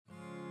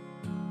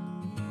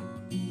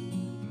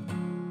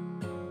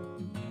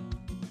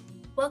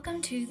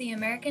Welcome to the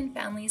American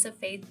Families of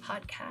Faith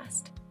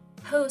podcast.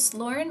 Hosts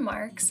Lauren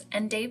Marks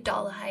and Dave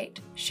Dollahite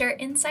share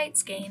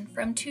insights gained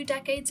from 2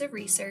 decades of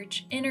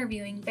research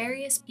interviewing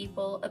various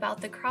people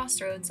about the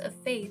crossroads of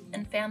faith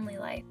and family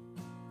life.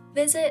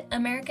 Visit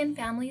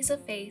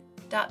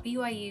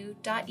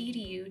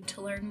americanfamiliesoffaith.byu.edu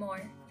to learn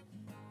more.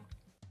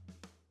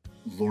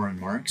 Lauren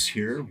Marks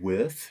here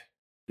with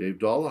Dave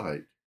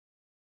Dollahite.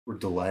 We're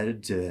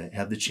delighted to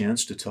have the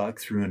chance to talk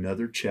through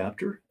another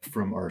chapter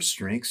from our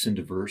Strengths in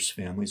Diverse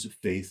Families of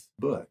Faith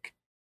book.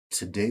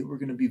 Today we're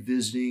going to be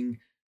visiting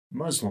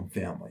Muslim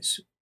families.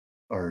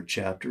 Our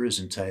chapter is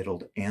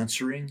entitled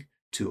Answering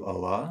to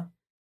Allah,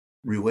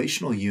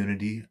 Relational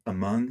Unity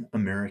Among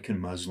American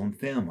Muslim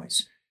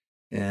Families.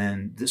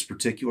 And this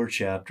particular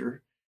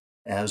chapter,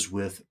 as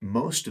with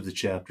most of the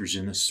chapters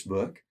in this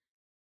book,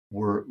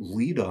 were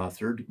lead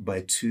authored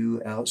by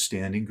 2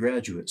 outstanding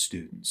graduate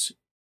students,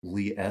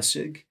 Lee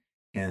Essig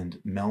and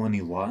Melanie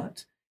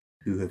Lott,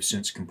 who have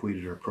since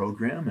completed our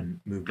program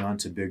and moved on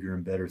to bigger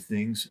and better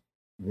things.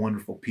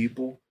 Wonderful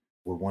people,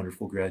 were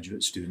wonderful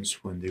graduate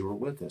students when they were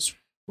with us.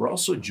 We're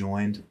also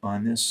joined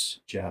on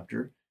this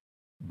chapter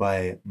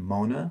by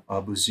Mona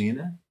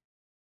Abuzina,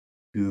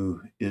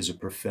 who is a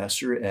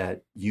professor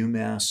at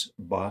UMass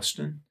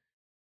Boston,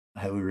 a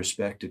highly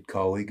respected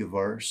colleague of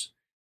ours,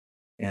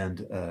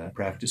 and a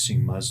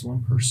practicing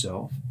Muslim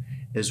herself,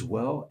 as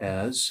well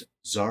as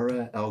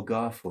Zara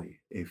Al-Ghafli,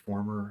 a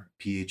former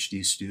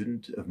PhD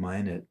student of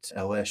mine at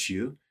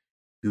LSU,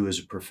 who is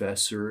a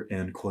professor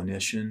and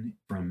clinician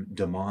from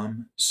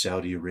Dammam,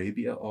 Saudi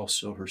Arabia,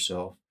 also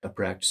herself a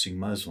practicing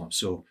Muslim.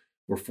 So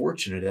we're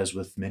fortunate, as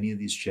with many of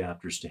these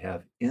chapters, to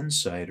have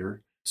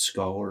insider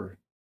scholar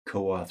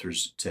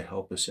co-authors to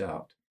help us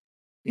out.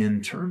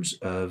 In terms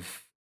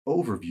of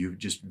overview,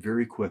 just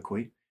very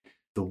quickly,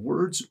 the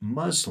words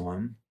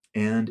Muslim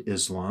and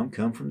Islam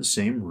come from the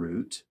same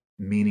root,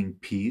 meaning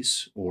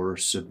peace or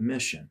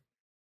submission.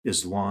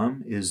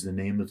 Islam is the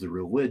name of the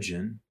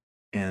religion,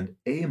 and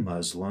a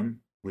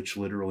Muslim, which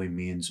literally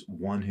means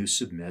one who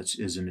submits,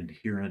 is an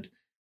adherent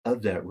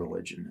of that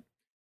religion.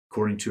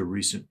 According to a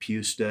recent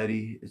Pew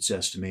study, it's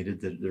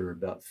estimated that there are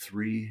about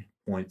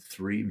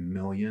 3.3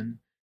 million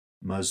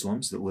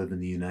Muslims that live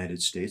in the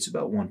United States,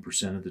 about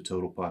 1% of the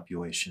total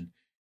population.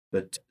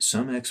 But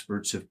some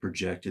experts have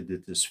projected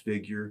that this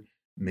figure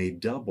may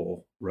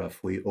double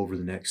roughly over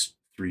the next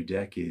 3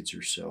 decades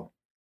or so.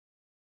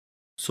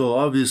 So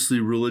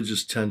obviously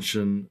religious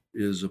tension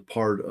is a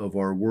part of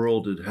our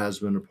world. It has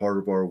been a part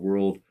of our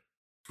world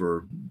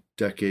for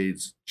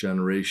decades,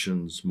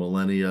 generations,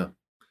 millennia.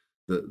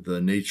 The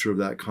nature of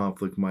that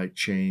conflict might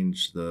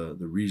change, the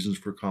reasons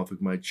for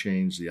conflict might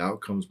change, the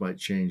outcomes might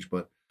change,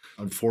 but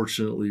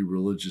unfortunately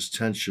religious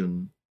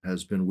tension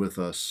has been with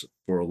us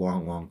for a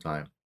long, long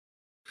time.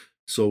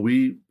 So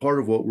part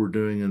of what we're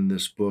doing in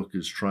this book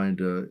is trying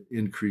to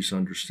increase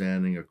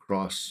understanding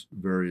across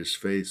various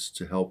faiths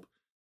to help,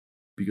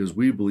 because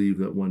we believe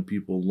that when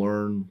people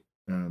learn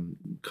and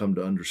come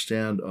to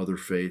understand other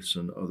faiths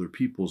and other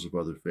peoples of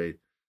other faith,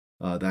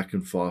 that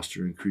can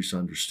foster increased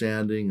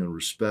understanding and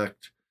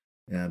respect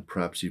and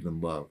perhaps even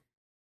love.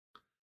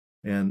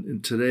 And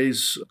in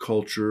today's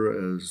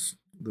culture, as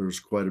there's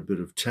quite a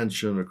bit of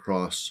tension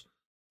across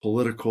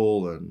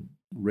political and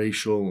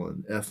racial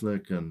and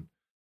ethnic and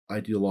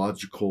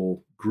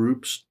ideological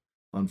groups,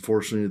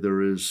 unfortunately,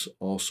 there is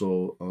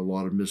also a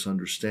lot of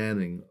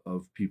misunderstanding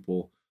of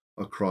people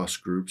across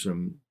groups,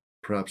 and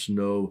perhaps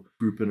no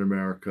group in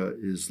America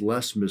is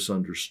less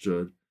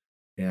misunderstood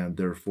and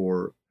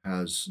therefore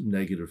has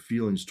negative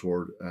feelings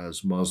toward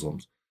as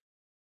Muslims.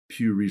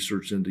 Pew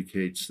Research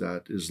indicates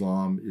that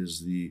Islam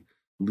is the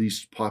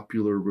least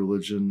popular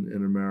religion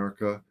in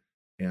America,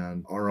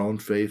 and our own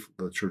faith,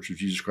 the Church of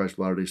Jesus Christ of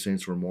Latter-day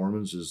Saints or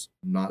Mormons, is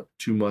not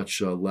too much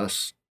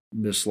less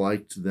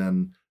misliked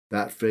than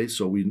that faith.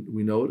 So we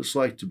know what it's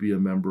like to be a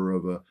member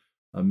of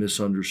a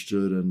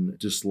misunderstood and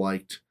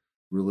disliked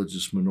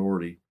religious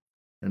minority.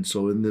 And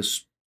so in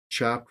this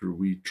chapter,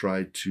 we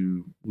try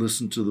to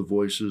listen to the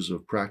voices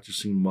of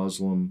practicing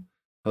Muslim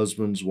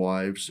husbands,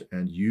 wives,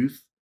 and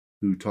youth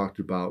who talked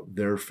about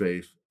their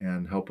faith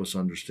and help us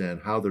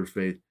understand how their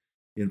faith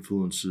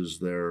influences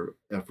their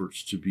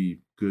efforts to be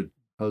good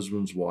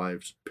husbands,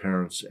 wives,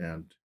 parents,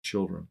 and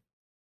children.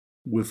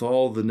 With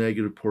all the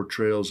negative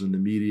portrayals in the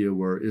media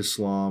where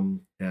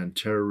Islam and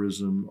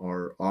terrorism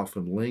are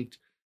often linked,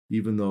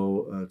 even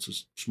though it's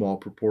a small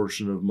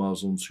proportion of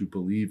Muslims who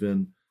believe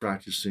in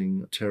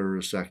practicing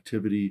terrorist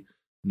activity,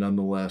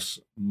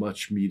 nonetheless,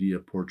 much media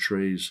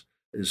portrays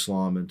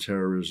Islam and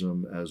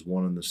terrorism as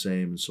one and the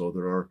same. And so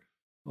there are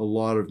a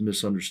lot of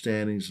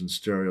misunderstandings and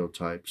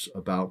stereotypes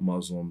about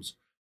Muslims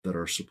that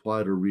are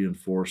supplied or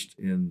reinforced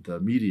in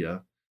the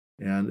media.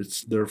 And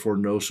it's therefore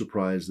no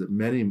surprise that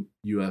many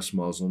U.S.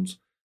 Muslims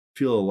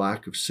feel a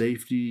lack of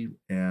safety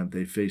and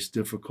they face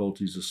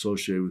difficulties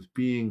associated with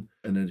being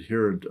an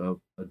adherent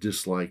of a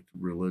disliked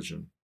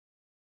religion.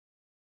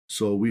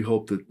 So we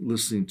hope that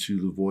listening to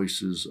the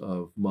voices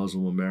of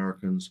Muslim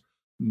Americans,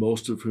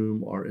 most of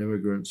whom are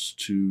immigrants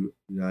to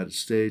the United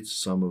States,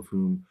 some of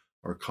whom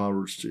are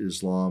converts to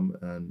Islam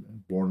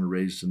and born and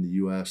raised in the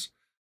U.S.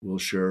 We'll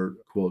share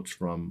quotes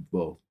from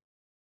both.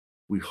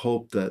 We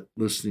hope that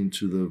listening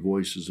to the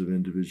voices of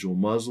individual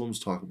Muslims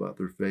talk about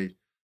their faith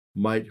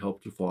might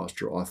help to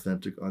foster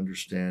authentic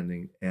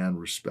understanding and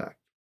respect.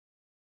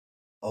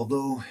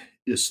 Although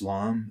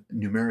Islam,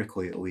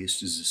 numerically at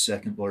least, is the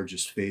second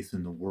largest faith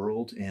in the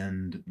world,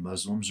 and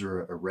Muslims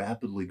are a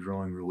rapidly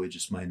growing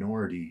religious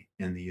minority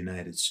in the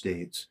United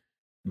States,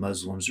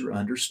 Muslims are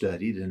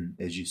understudied and,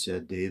 as you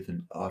said, Dave,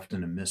 and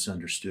often a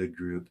misunderstood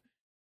group,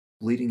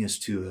 leading us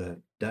to a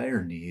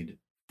dire need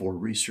for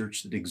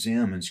research that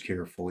examines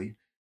carefully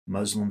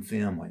Muslim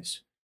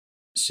families.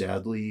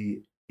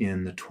 Sadly,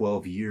 in the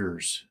 12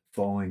 years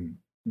following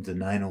the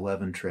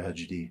 9/11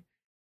 tragedy,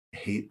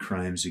 hate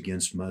crimes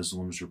against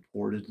Muslims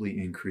reportedly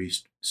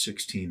increased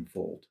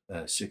 16-fold,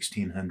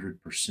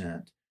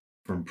 1,600%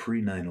 from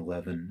pre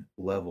 9/11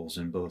 levels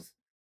in both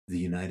the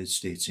United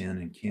States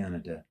and in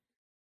Canada.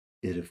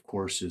 It, of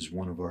course, is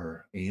one of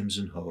our aims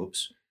and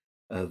hopes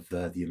of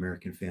the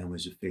American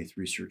Families of Faith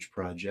Research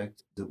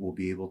Project that will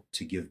be able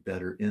to give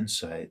better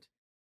insight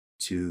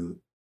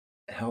to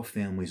how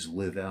families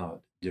live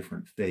out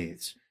different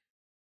faiths.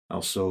 I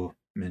also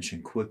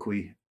mention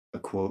quickly a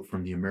quote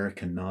from the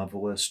American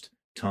novelist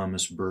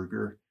Thomas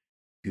Berger,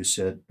 who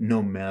said,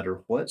 "No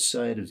matter what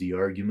side of the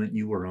argument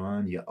you are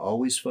on, you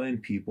always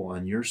find people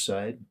on your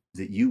side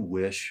that you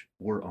wish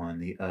were on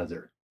the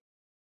other."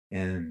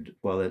 And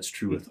while that's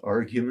true with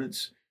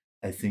arguments,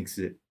 I think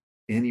that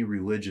any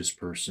religious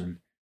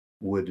person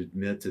would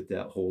admit that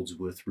that holds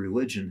with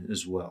religion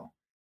as well.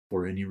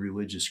 For any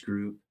religious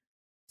group,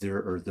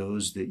 there are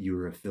those that you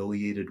are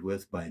affiliated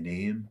with by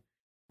name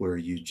where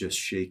you just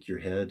shake your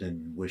head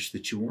and wish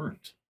that you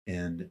weren't.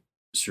 And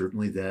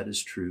certainly that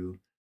is true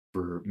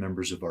for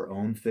members of our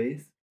own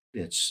faith.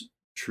 It's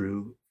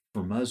true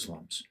for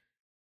Muslims.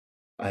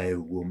 I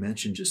will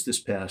mention just this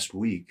past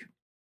week,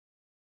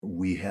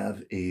 we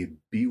have a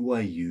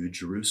BYU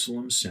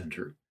Jerusalem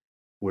Center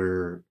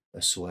where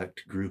a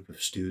select group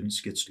of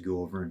students gets to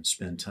go over and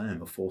spend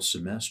time, a full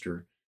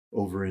semester,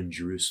 over in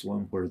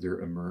Jerusalem, where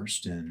they're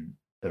immersed in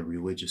a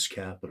religious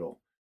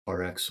capital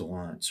par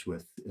excellence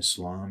with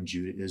Islam,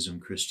 Judaism,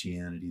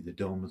 Christianity, the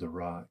Dome of the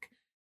Rock,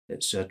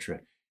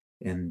 etc.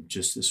 And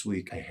just this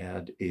week, I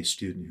had a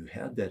student who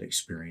had that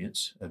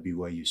experience, a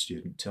BYU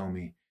student, tell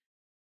me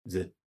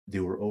that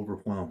they were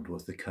overwhelmed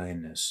with the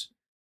kindness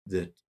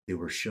that they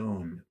were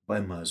shown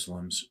by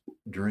Muslims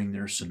during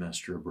their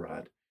semester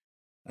abroad.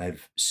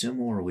 I've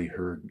similarly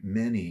heard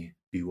many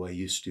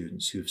BYU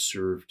students who've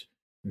served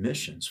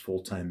missions,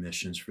 full-time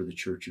missions for the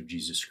Church of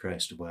Jesus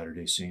Christ of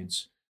Latter-day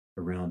Saints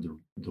around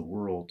the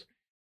world,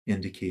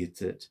 indicate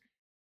that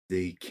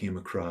they came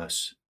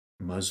across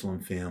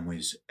Muslim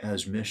families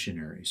as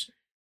missionaries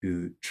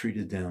who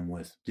treated them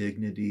with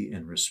dignity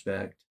and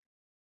respect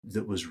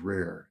that was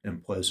rare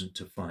and pleasant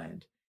to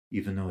find,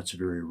 even though it's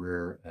very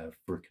rare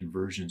for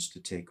conversions to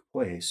take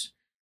place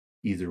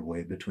either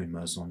way between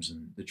Muslims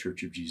and the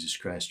Church of Jesus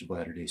Christ of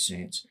Latter-day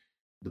Saints.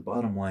 The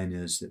bottom line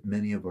is that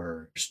many of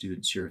our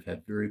students here have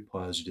had very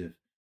positive,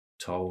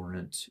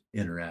 tolerant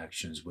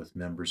interactions with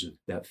members of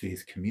that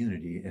faith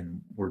community,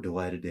 and we're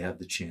delighted to have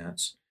the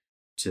chance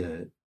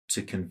to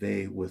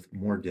convey with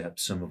more depth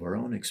some of our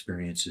own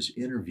experiences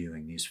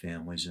interviewing these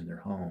families in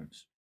their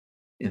homes.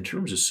 In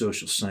terms of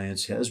social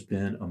science, has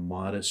been a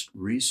modest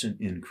recent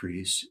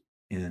increase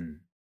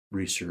in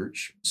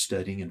research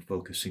studying and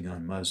focusing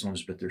on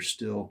Muslims, but there's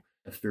still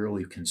a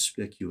fairly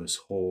conspicuous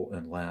hole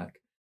and lack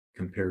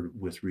compared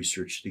with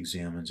research that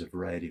examines a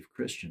variety of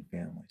Christian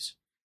families.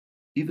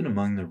 Even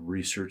among the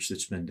research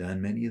that's been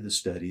done, many of the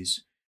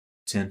studies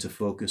tend to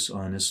focus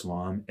on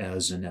Islam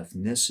as an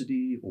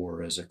ethnicity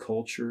or as a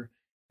culture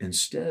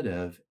instead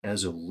of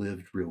as a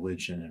lived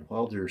religion. And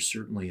while there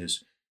certainly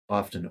is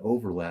often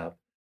overlap,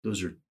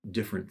 those are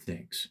different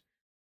things.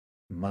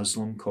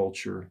 Muslim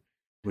culture,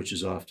 which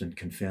is often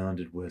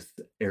confounded with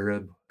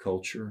Arab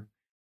culture,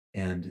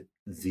 and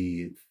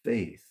the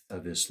faith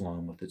of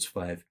Islam with its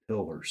 5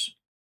 pillars.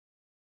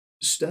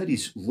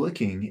 Studies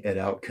looking at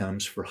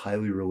outcomes for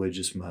highly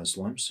religious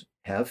Muslims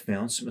have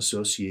found some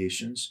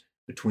associations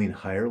between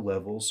higher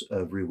levels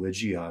of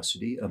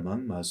religiosity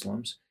among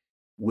Muslims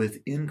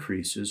with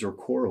increases or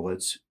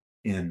correlates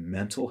in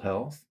mental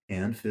health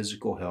and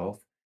physical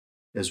health,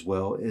 as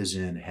well as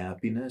in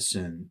happiness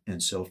and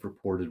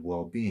self-reported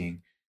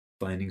well-being,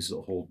 findings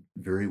that hold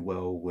very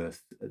well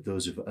with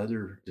those of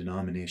other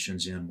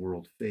denominations and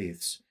world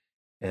faiths,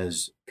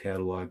 as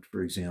cataloged,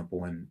 for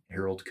example, in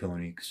Harold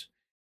Koenig's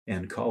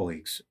and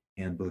colleagues'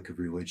 Handbook of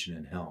Religion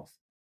and Health.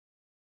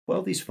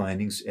 While these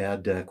findings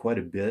add quite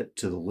a bit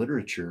to the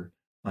literature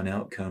on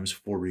outcomes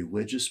for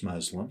religious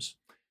Muslims,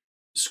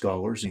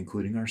 scholars,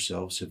 including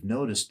ourselves, have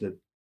noticed that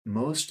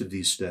most of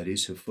these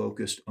studies have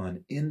focused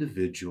on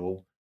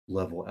individual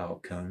level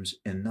outcomes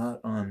and not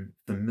on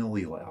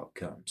familial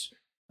outcomes,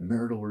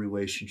 marital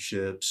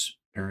relationships,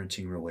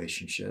 parenting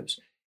relationships,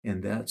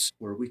 and that's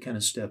where we kind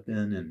of step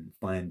in and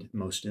find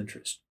most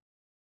interest.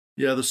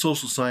 Yeah, the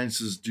social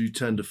sciences do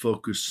tend to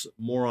focus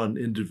more on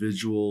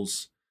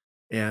individuals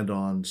and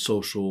on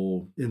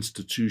social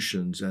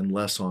institutions and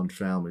less on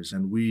families.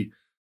 And we,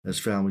 as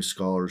family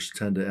scholars,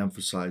 tend to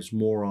emphasize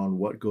more on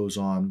what goes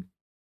on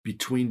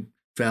between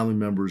family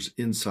members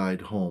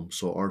inside home.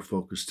 So our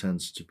focus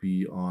tends to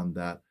be on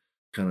that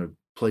kind of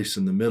place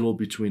in the middle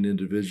between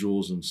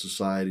individuals and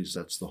societies.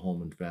 That's the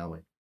home and family.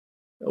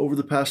 Over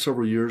the past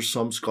several years,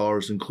 some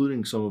scholars,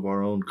 including some of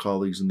our own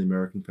colleagues in the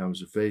American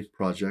Families of Faith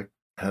Project,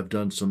 have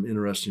done some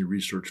interesting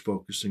research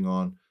focusing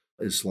on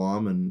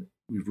Islam, and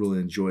we've really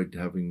enjoyed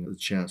having the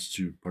chance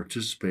to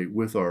participate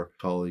with our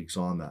colleagues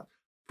on that.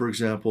 For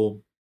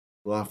example,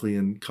 Laughley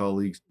and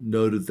colleagues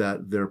noted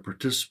that their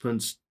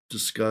participants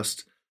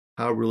discussed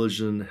how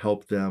religion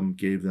helped them,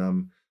 gave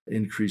them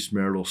increased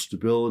marital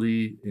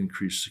stability,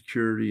 increased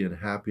security and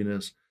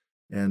happiness,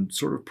 and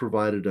sort of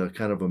provided a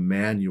kind of a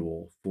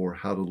manual for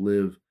how to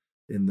live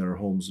in their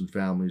homes and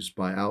families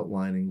by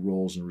outlining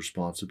roles and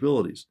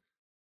responsibilities.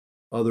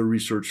 Other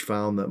research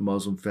found that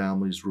Muslim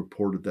families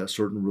reported that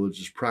certain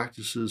religious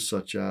practices,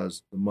 such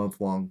as the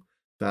month-long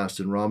fast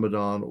in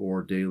Ramadan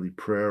or daily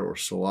prayer or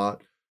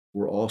salat,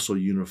 were also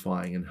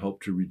unifying and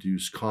helped to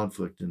reduce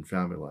conflict in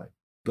family life.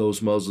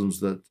 Those Muslims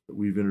that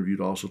we've interviewed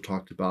also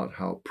talked about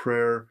how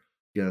prayer,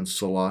 again,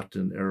 salat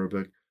in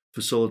Arabic,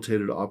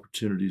 facilitated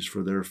opportunities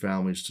for their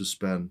families to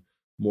spend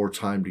more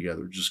time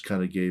together, just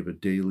kind of gave a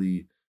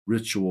daily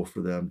ritual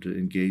for them to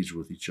engage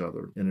with each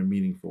other in a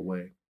meaningful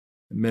way.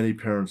 And many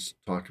parents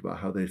talked about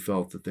how they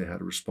felt that they had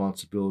a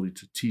responsibility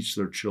to teach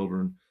their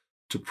children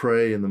to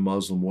pray in the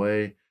Muslim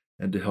way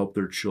and to help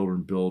their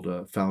children build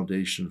a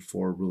foundation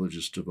for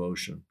religious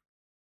devotion.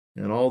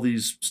 And all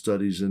these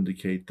studies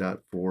indicate that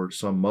for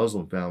some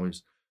Muslim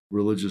families,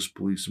 religious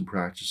beliefs and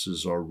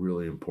practices are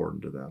really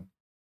important to them.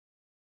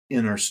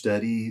 In our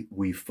study,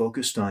 we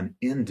focused on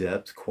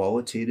in-depth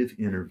qualitative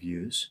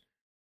interviews,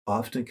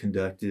 often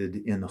conducted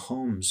in the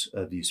homes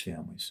of these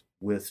families,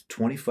 with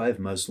 25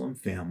 Muslim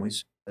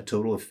families, a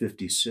total of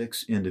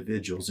 56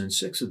 individuals. In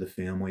 6 of the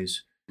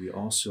families, we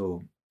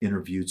also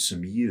interviewed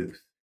some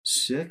youth.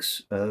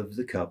 6 of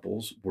the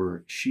couples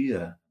were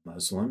Shia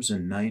Muslims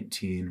and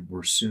 19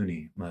 were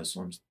Sunni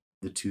Muslims,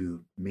 the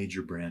 2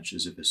 major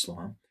branches of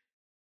Islam.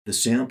 The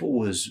sample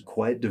was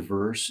quite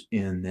diverse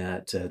in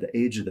that the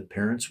age of the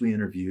parents we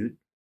interviewed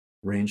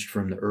ranged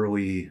from the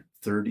early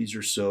 30s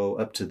or so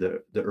up to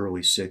the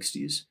early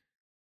 60s.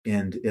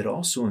 And it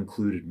also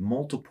included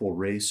multiple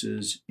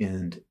races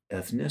and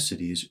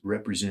ethnicities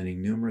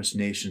representing numerous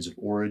nations of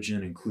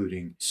origin,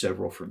 including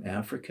several from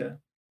Africa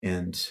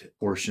and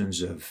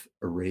portions of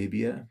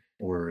Arabia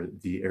or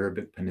the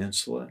Arabic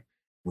Peninsula.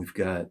 We've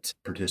got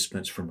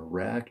participants from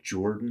Iraq,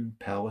 Jordan,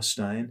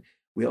 Palestine.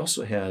 We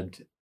also had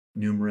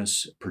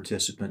numerous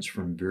participants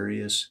from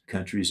various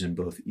countries in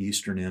both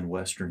Eastern and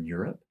Western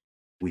Europe.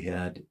 We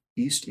had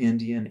East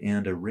Indian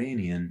and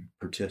Iranian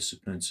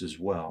participants as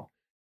well,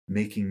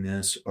 making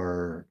this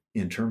our,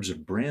 in terms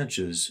of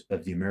branches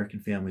of the American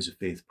Families of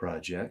Faith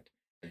Project,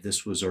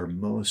 this was our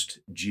most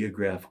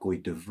geographically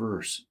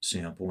diverse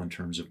sample in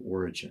terms of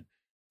origin.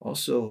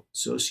 Also,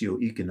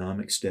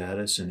 socioeconomic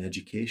status and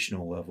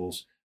educational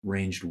levels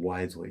ranged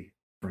widely,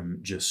 from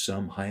just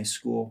some high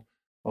school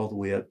all the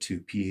way up to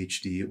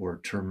PhD or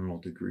terminal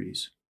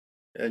degrees.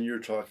 And you're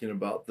talking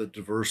about the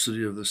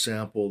diversity of the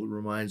sample. That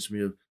reminds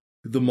me of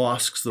the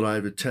mosques that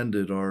I've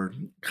attended are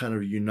kind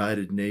of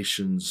United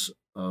Nations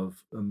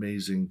of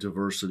amazing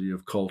diversity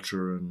of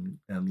culture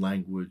and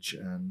language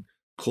and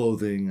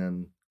clothing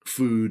and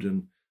food.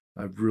 And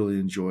I've really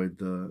enjoyed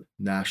the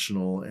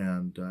national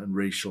and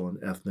racial and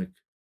ethnic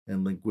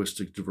and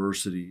linguistic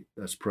diversity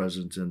that's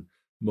present in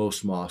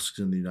most mosques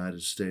in the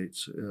United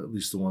States, at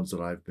least the ones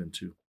that I've been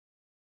to.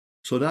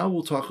 So now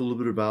we'll talk a little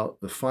bit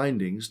about the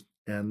findings.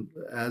 And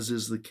as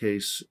is the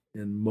case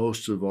in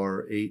most of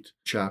our 8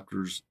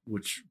 chapters,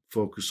 which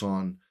focus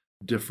on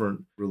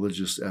different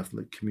religious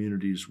ethnic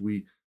communities,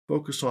 we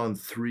focus on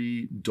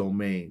 3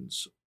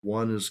 domains.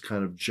 One is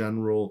kind of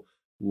general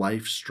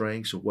life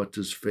strengths, or what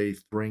does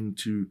faith bring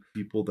to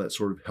people that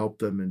sort of help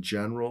them in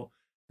general.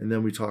 And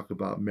then we talk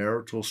about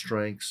marital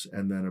strengths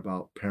and then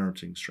about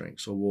parenting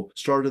strengths. So we'll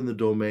start in the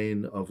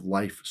domain of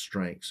life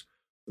strengths.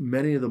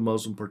 Many of the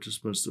Muslim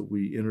participants that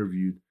we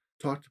interviewed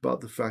talked about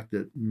the fact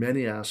that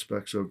many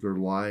aspects of their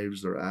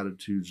lives, their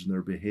attitudes, and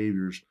their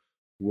behaviors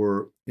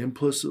were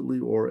implicitly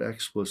or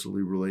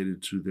explicitly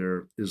related to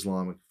their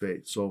Islamic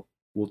faith. So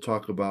we'll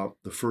talk about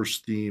the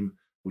first theme,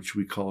 which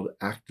we called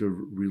active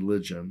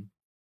religion.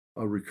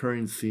 A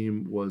recurring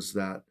theme was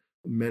that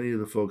many of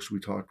the folks we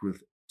talked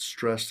with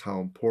stressed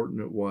how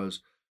important it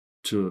was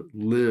to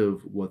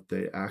live what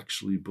they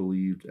actually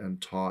believed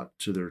and taught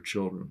to their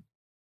children.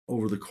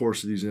 Over the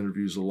course of these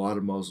interviews, a lot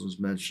of Muslims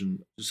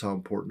mentioned just how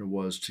important it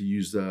was to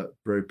use that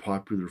very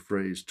popular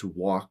phrase, to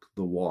walk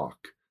the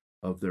walk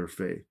of their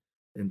faith,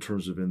 in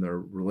terms of in their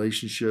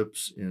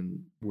relationships,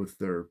 with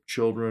their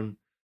children,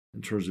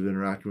 in terms of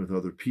interacting with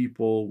other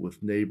people,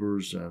 with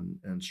neighbors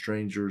and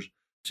strangers,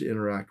 to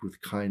interact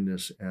with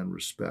kindness and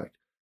respect.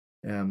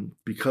 And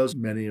because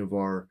many of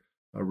our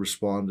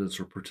respondents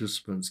or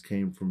participants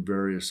came from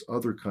various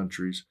other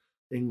countries,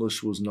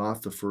 English was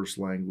not the first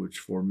language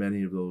for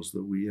many of those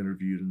that we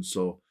interviewed. And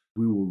so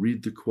we will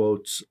read the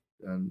quotes,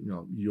 and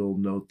you'll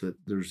note that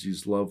there's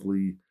these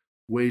lovely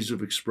ways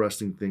of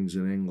expressing things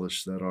in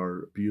English that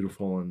are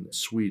beautiful and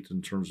sweet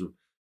in terms of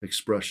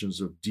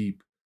expressions of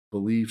deep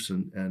beliefs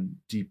and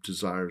deep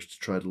desires to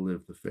try to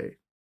live the faith.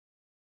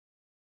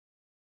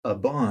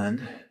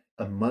 Aban,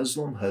 a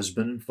Muslim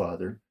husband and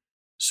father,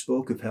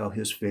 spoke of how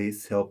his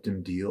faith helped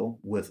him deal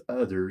with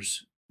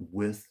others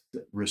with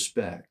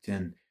respect.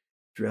 And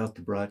throughout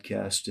the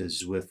broadcast,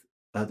 as with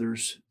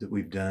others that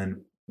we've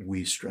done,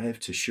 we strive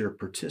to share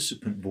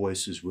participant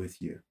voices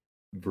with you,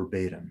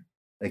 verbatim.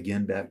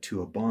 Again, back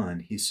to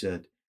Aban, he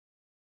said,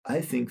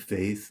 I think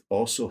faith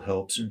also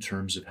helps in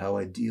terms of how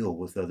I deal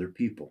with other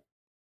people.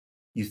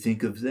 You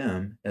think of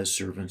them as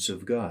servants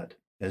of God,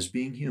 as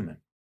being human.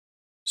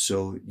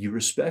 So you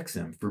respect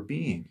them for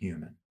being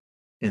human.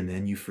 And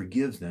then you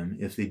forgive them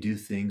if they do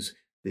things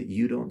that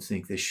you don't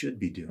think they should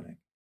be doing,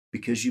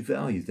 because you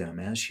value them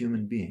as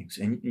human beings,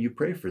 and you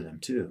pray for them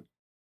too.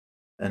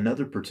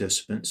 Another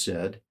participant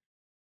said,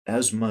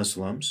 as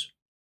Muslims,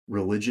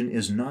 religion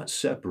is not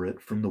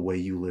separate from the way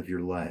you live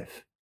your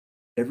life.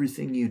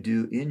 Everything you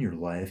do in your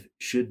life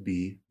should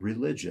be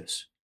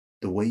religious.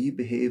 The way you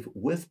behave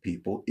with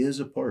people is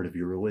a part of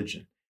your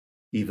religion.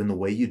 Even the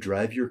way you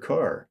drive your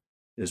car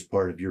is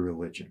part of your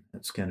religion.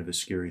 That's kind of a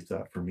scary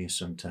thought for me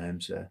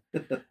sometimes.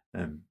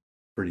 I'm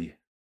pretty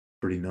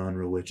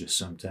non-religious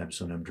sometimes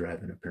when I'm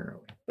driving,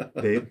 apparently.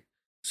 Dave?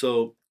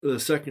 So the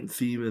second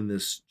theme in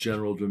this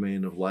general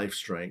domain of life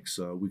strengths,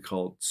 we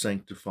call it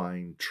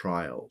sanctifying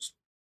trials.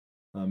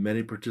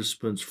 Many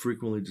participants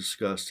frequently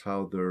discussed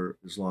how their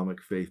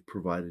Islamic faith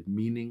provided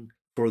meaning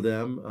for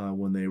them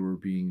when they were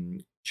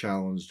being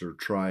challenged or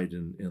tried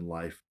in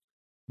life.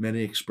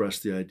 Many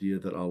expressed the idea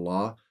that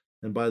Allah,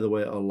 and by the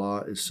way,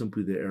 Allah is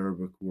simply the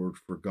Arabic word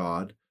for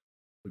God.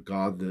 The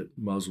God that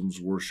Muslims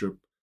worship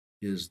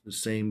is the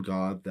same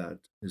God that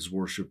is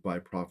worshipped by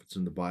prophets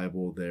in the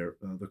Bible.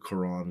 The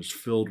Quran is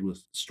filled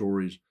with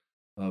stories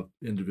of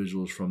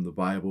individuals from the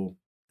Bible,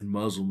 and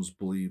Muslims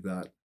believe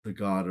that the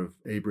God of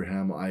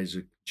Abraham,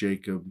 Isaac,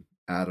 Jacob,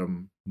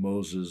 Adam,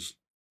 Moses,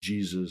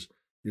 Jesus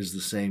is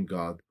the same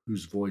God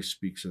whose voice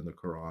speaks in the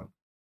Quran.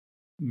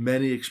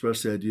 Many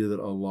express the idea that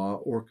Allah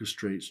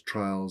orchestrates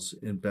trials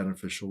in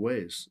beneficial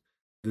ways.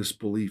 This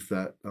belief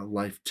that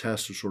life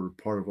tests are sort of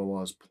part of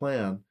Allah's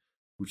plan,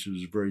 which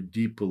is a very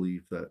deep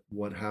belief that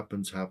what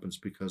happens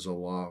because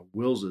Allah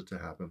wills it to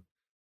happen.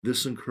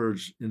 This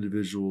encouraged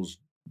individuals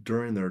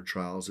during their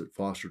trials. It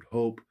fostered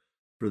hope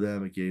for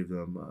them. It gave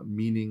them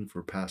meaning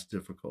for past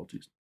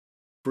difficulties.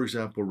 For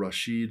example,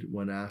 Rashid,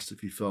 when asked if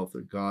he felt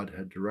that God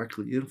had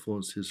directly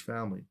influenced his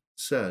family,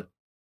 said,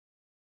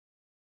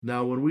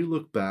 now, when we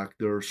look back,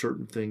 there are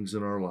certain things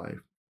in our life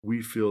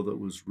we feel that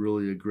was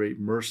really a great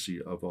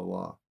mercy of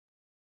Allah.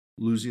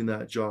 Losing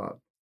that job,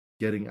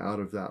 getting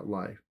out of that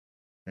life,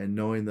 and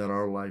knowing that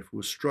our life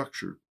was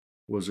structured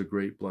was a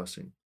great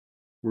blessing.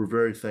 We're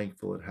very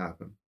thankful it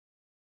happened.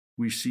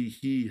 We see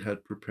He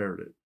had prepared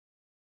it.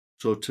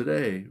 So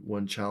today,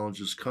 when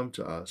challenges come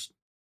to us,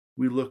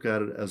 we look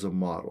at it as a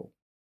model.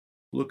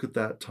 Look at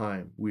that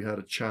time. We had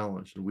a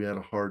challenge and we had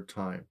a hard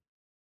time.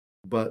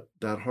 But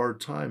that hard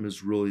time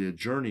is really a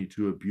journey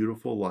to a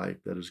beautiful life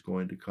that is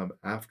going to come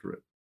after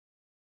it.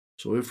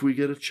 So if we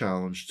get a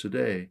challenge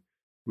today,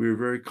 we are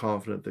very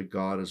confident that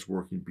God is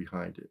working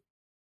behind it.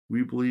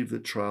 We believe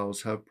that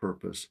trials have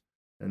purpose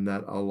and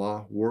that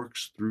Allah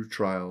works through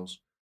trials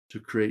to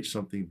create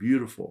something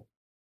beautiful.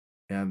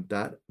 And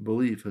that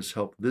belief has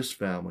helped this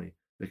family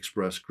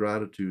express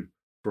gratitude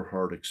for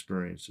hard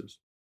experiences.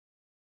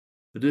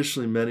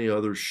 Additionally, many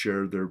others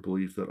shared their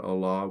belief that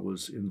Allah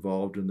was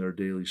involved in their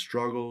daily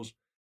struggles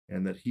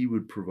and that He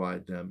would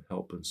provide them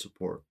help and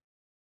support.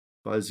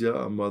 Fazia,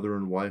 a mother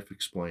and wife,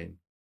 explained,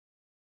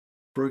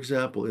 for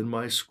example, in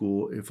my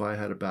school, if I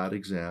had a bad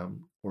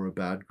exam or a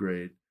bad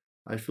grade,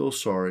 I feel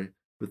sorry,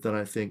 but then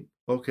I think,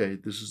 okay,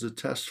 this is a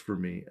test for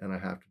me and I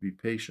have to be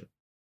patient.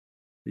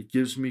 It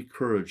gives me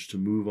courage to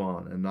move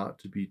on and not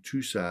to be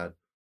too sad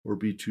or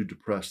be too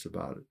depressed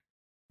about it.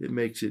 It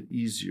makes it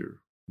easier.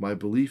 My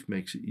belief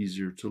makes it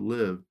easier to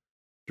live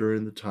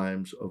during the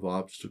times of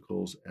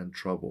obstacles and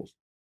troubles.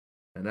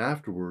 And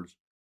afterwards,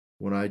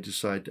 when I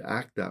decide to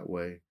act that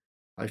way,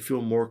 I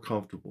feel more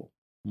comfortable,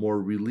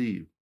 more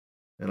relieved,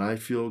 and I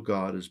feel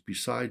God is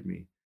beside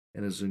me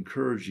and is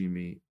encouraging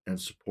me and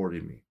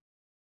supporting me.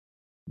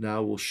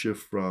 Now we'll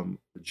shift from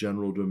the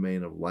general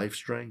domain of life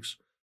strengths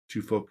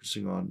to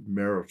focusing on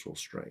marital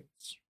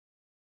strengths.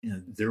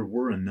 There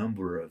were a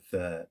number of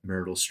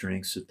marital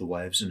strengths that the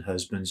wives and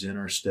husbands in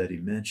our study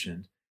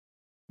mentioned.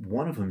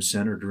 One of them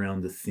centered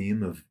around the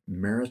theme of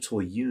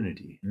marital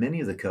unity. Many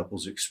of the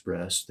couples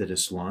expressed that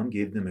Islam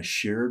gave them a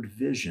shared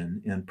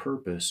vision and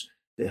purpose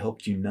that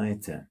helped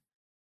unite them.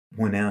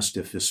 When asked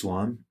if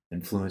Islam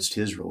influenced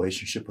his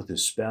relationship with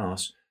his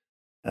spouse,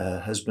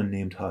 a husband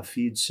named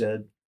Hafid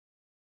said,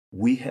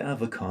 we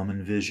have a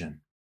common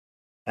vision.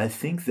 I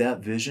think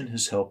that vision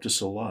has helped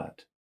us a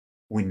lot.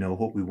 We know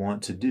what we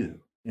want to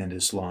do, and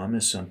Islam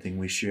is something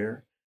we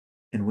share.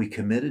 And we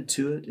committed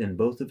to it, and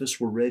both of us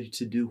were ready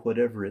to do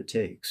whatever it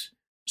takes.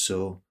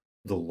 So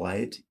the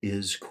light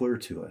is clear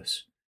to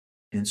us.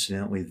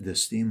 Incidentally,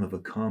 this theme of a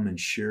common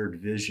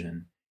shared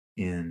vision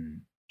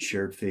in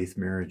shared faith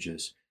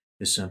marriages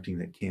is something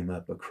that came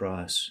up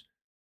across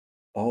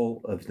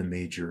all of the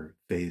major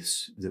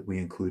faiths that we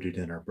included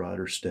in our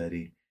broader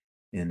study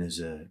and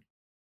is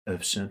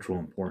of central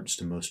importance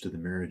to most of the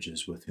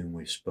marriages with whom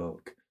we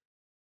spoke.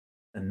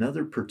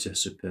 Another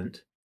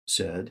participant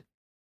said,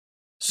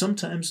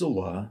 sometimes the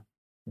law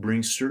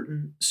brings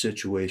certain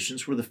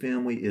situations where the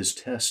family is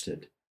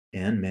tested,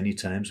 and many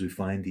times we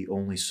find the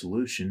only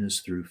solution is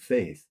through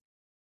faith.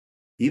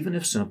 Even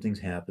if something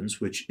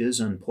happens which is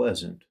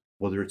unpleasant,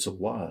 whether it's a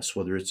loss,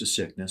 whether it's a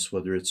sickness,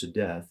 whether it's a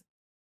death,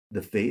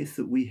 the faith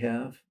that we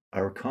have,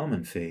 our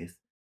common faith,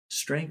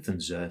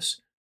 strengthens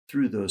us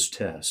through those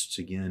tests.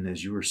 Again,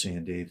 as you were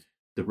saying, Dave,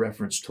 the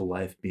reference to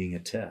life being a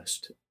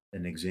test,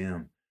 an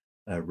exam,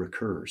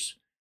 recurs.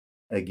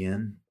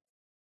 Again,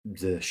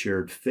 the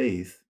shared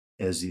faith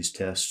as these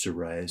tests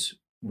arise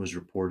was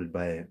reported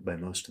by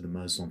most of the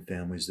Muslim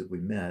families that we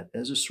met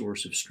as a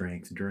source of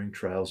strength during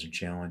trials and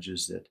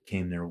challenges that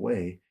came their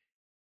way.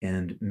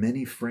 And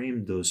many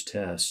framed those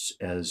tests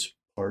as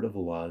part of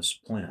Allah's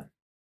plan.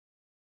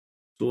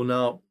 So we'll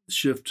now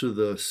shift to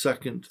the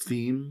second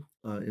theme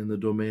in the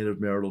domain of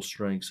marital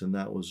strengths, and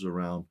that was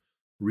around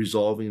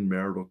resolving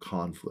marital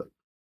conflict.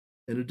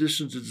 In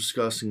addition to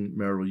discussing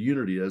marital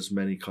unity, as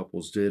many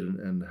couples did,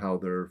 and how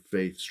their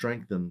faith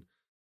strengthened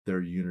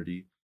their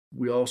unity,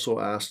 we also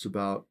asked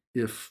about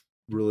if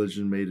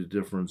religion made a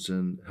difference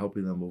in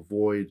helping them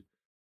avoid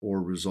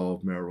or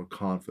resolve marital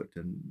conflict.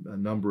 And a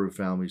number of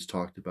families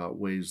talked about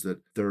ways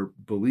that their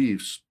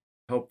beliefs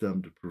helped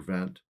them to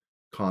prevent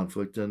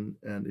conflict, and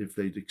if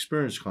they'd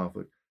experienced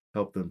conflict,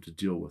 help them to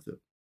deal with it.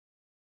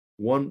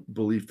 One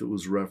belief that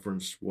was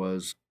referenced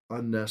was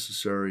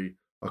unnecessary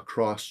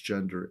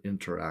across-gender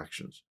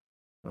interactions.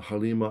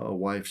 Halima, a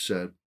wife,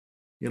 said,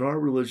 in our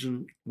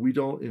religion, we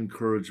don't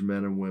encourage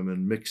men and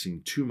women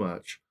mixing too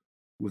much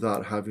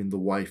without having the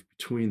wife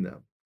between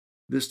them.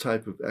 This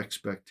type of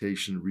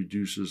expectation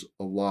reduces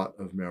a lot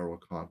of marital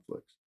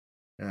conflicts.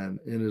 And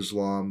in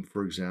Islam,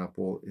 for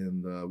example,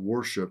 in the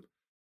worship,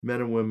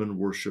 men and women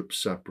worship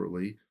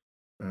separately,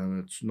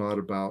 and it's not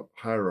about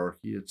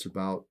hierarchy. It's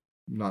about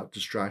not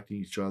distracting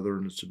each other,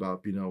 and it's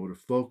about being able to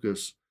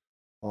focus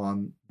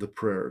on the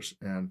prayers.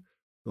 And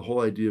the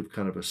whole idea of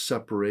kind of a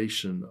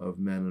separation of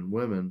men and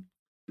women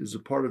is a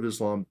part of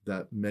Islam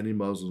that many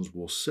Muslims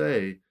will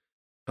say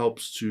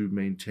helps to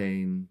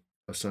maintain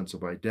a sense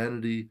of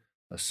identity,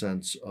 a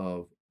sense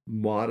of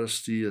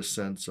modesty, a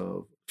sense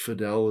of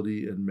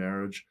fidelity in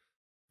marriage.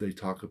 They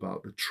talk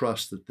about the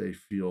trust that they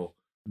feel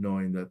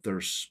knowing that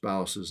their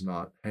spouse is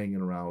not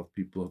hanging around with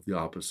people of the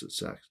opposite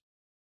sex.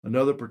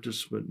 Another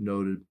participant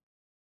noted,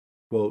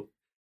 quote,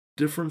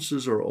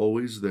 differences are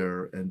always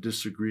there and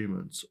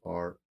disagreements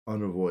are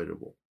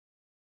unavoidable.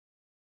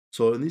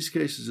 So in these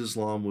cases,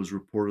 Islam was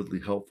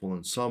reportedly helpful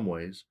in some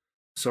ways.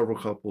 Several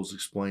couples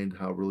explained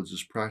how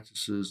religious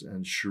practices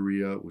and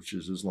Sharia, which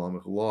is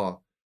Islamic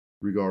law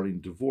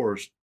regarding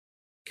divorce,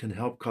 can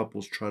help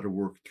couples try to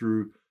work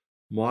through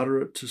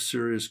moderate to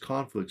serious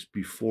conflicts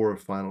before a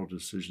final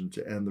decision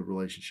to end the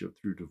relationship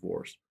through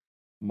divorce.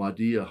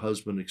 Mahdi, a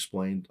husband,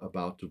 explained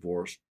about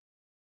divorce.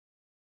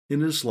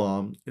 In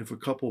Islam, if a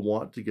couple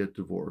want to get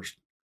divorced,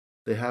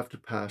 they have to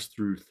pass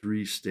through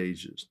 3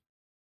 stages.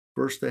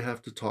 First, they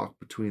have to talk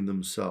between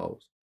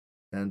themselves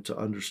and to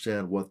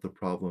understand what the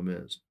problem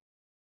is.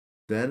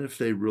 Then, if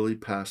they really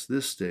pass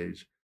this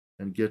stage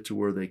and get to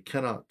where they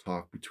cannot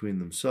talk between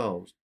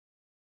themselves,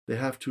 they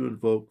have to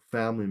invoke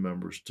family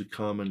members to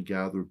come and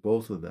gather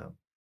both of them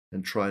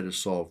and try to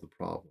solve the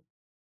problem.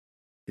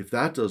 If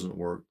that doesn't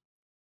work,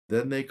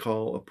 then they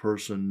call a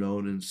person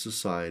known in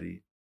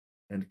society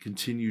and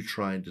continue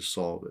trying to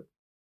solve it.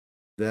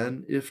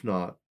 Then, if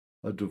not,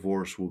 a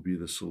divorce will be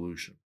the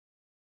solution.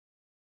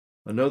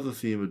 Another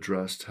theme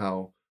addressed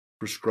how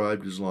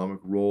prescribed Islamic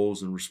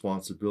roles and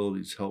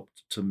responsibilities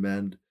helped to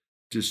mend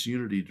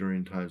disunity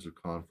during times of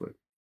conflict.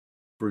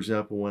 For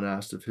example, when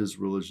asked if his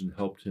religion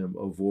helped him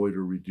avoid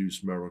or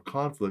reduce marital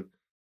conflict,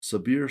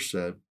 Sabir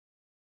said,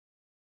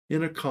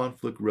 in a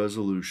conflict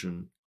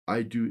resolution,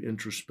 I do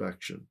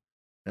introspection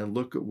and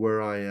look at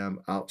where I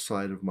am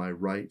outside of my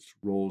rights,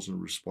 roles, and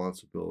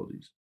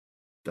responsibilities.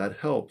 That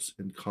helps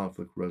in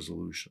conflict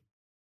resolution.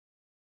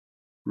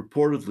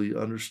 Reportedly,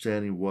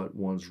 understanding what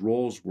one's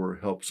roles were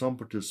helped some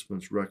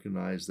participants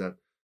recognize that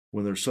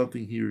when there's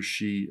something he or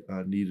she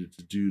needed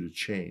to do to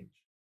change,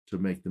 to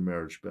make the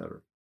marriage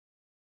better.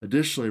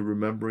 Additionally,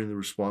 remembering the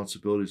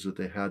responsibilities that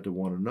they had to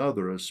one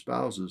another as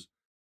spouses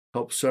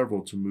helped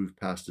several to move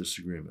past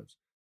disagreements.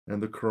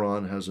 And the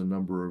Quran has a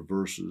number of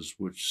verses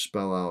which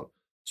spell out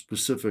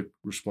specific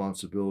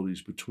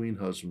responsibilities between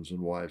husbands and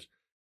wives.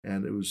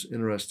 And it was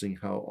interesting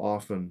how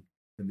often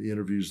in the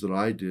interviews that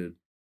I did,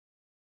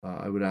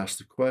 I would ask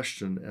the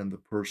question, and the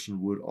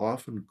person would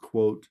often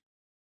quote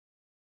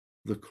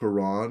the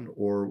Quran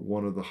or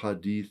one of the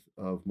hadith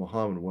of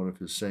Muhammad, one of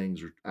his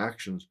sayings or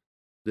actions.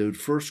 They would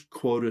first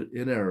quote it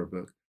in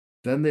Arabic,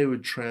 Then they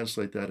would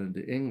translate that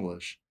into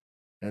English.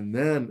 And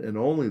then, and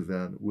only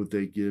then, would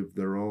they give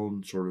their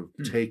own sort of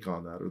take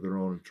on that or their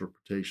own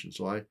interpretation.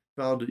 So I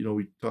found,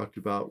 we talked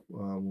about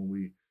when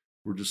we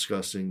were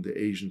discussing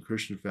the Asian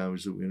Christian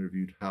families that we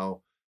interviewed,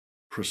 how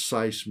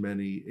precise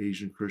many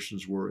Asian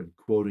Christians were in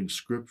quoting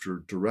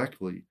scripture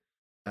directly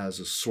as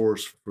a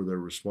source for their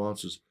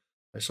responses.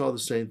 I saw the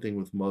same thing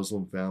with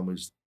Muslim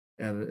families.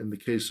 And in the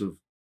case of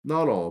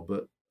not all,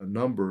 but a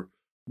number,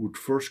 would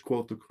first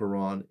quote the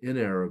Quran in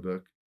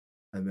Arabic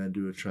and then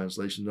do a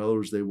translation. In other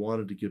words, they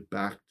wanted to get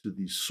back to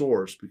the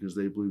source because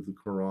they believe the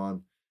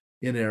Quran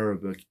in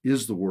Arabic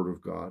is the Word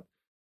of God.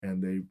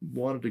 And they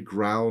wanted to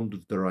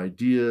ground their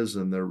ideas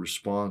and their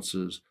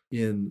responses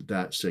in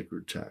that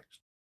sacred text.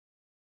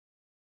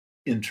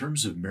 In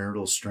terms of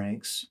marital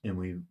strengths, and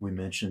we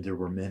mentioned there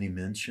were many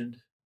mentioned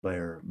by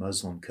our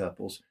Muslim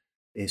couples,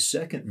 a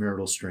second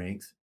marital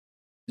strength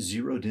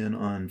zeroed in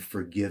on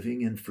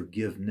forgiving and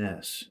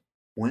forgiveness.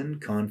 When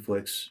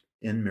conflicts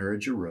in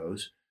marriage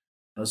arose,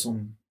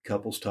 Muslim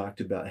couples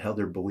talked about how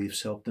their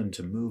beliefs helped them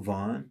to move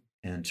on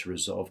and to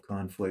resolve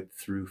conflict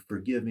through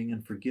forgiving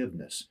and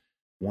forgiveness.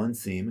 One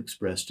theme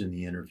expressed in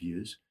the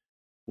interviews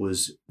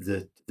was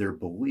that their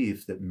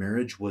belief that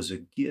marriage was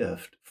a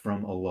gift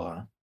from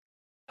Allah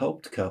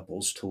helped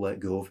couples to let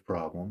go of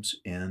problems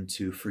and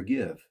to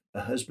forgive.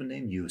 A husband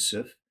named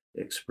Yusuf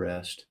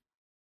expressed,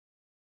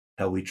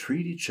 how we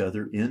treat each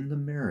other in the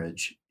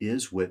marriage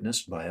is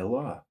witnessed by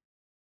Allah.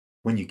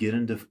 When you get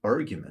into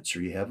arguments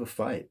or you have a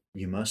fight,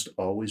 you must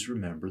always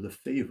remember the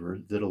favor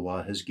that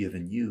Allah has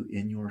given you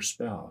in your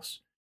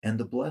spouse and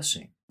the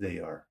blessing they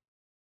are.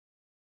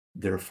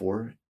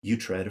 Therefore, you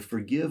try to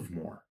forgive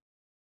more.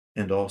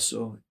 And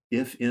also,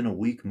 if in a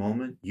weak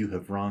moment you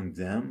have wronged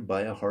them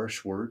by a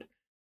harsh word,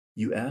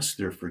 you ask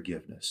their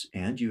forgiveness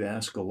and you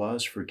ask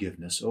Allah's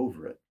forgiveness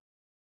over it.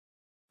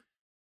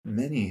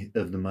 Many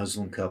of the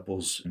Muslim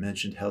couples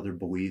mentioned how their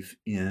belief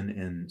in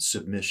and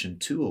submission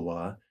to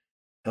Allah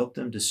helped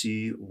them to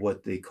see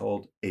what they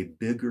called a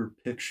bigger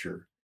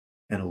picture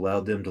and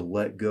allowed them to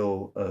let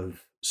go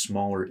of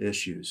smaller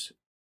issues.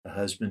 A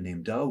husband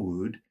named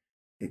Dawood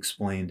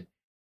explained,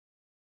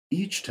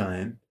 each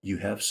time you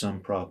have some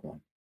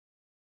problem,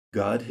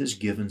 God has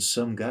given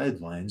some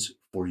guidelines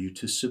for you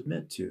to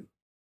submit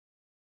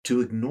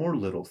to ignore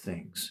little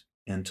things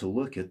and to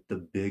look at the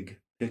big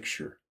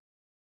picture.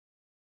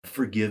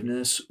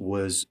 Forgiveness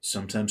was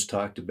sometimes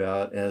talked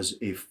about as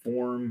a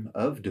form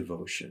of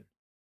devotion.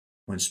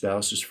 When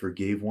spouses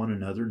forgave one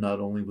another, not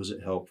only was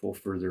it helpful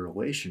for their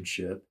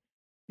relationship,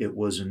 it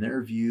was, in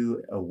their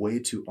view, a way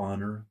to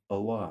honor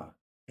Allah.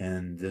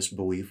 And this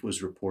belief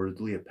was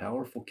reportedly a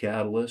powerful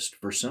catalyst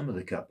for some of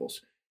the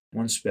couples.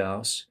 One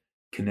spouse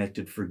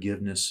connected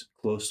forgiveness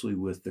closely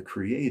with the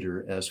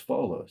Creator as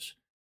follows.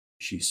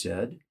 She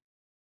said,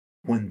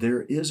 when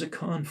there is a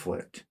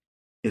conflict,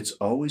 it's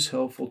always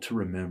helpful to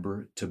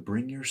remember to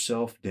bring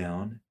yourself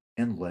down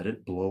and let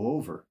it blow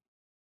over.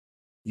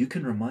 You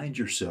can remind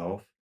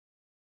yourself,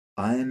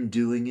 I'm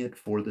doing it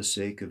for the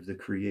sake of the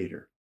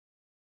Creator.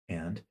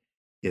 And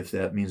if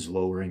that means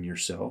lowering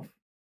yourself,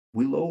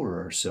 we lower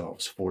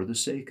ourselves for the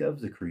sake of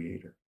the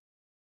Creator.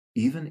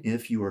 Even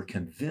if you are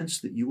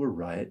convinced that you are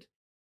right,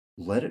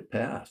 let it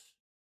pass.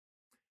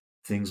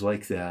 Things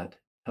like that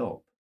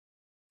help.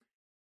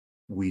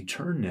 We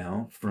turn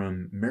now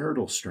from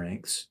marital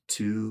strengths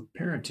to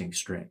parenting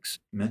strengths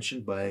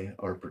mentioned by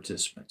our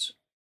participants.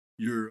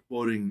 Your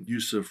quoting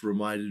Yusuf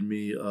reminded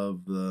me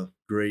of the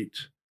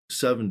great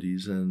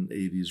 70s and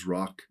 80s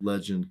rock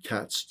legend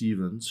Cat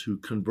Stevens, who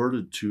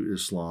converted to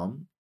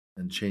Islam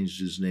and changed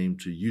his name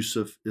to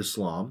Yusuf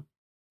Islam,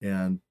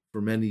 and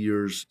for many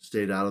years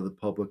stayed out of the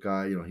public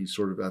eye. He's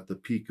sort of at the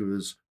peak of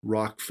his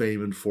rock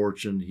fame and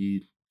fortune.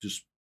 He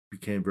just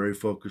became very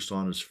focused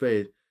on his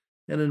faith.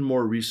 And in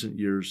more recent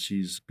years,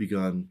 he's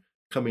begun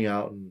coming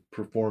out and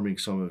performing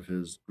some of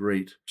his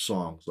great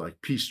songs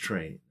like Peace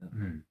Train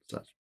and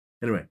such.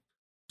 Anyway,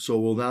 so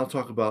we'll now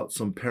talk about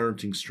some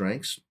parenting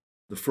strengths.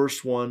 The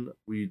first one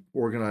we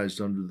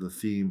organized under the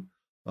theme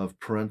of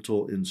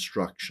parental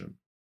instruction.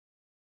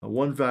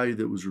 One value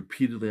that was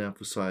repeatedly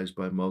emphasized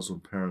by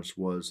Muslim parents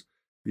was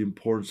the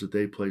importance that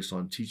they placed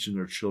on teaching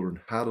their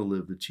children how to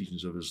live the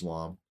teachings of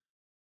Islam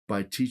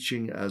by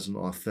teaching as an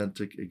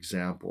authentic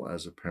example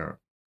as a parent.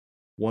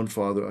 One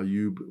father,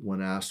 Ayub,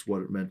 when asked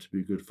what it meant to be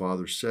a good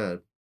father, said,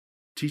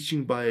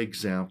 teaching by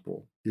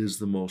example is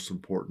the most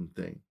important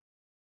thing.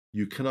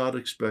 You cannot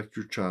expect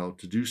your child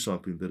to do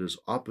something that is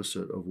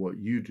opposite of what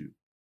you do.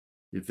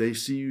 If they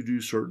see you do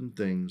certain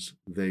things,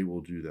 they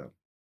will do them.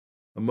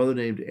 A mother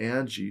named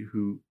Angie,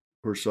 who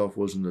herself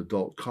was an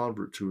adult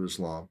convert to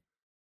Islam,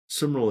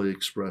 similarly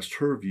expressed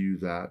her view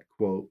that,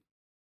 quote,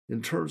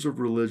 in terms of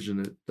religion,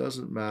 it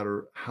doesn't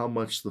matter how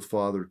much the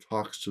father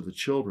talks to the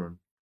children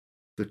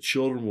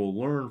will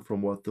learn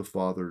from what the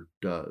father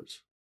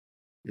does.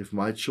 If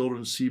my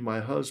children see my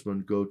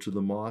husband go to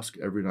the mosque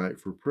every night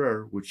for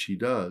prayer, which he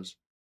does,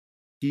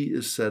 he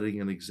is setting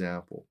an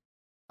example.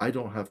 I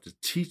don't have to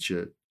teach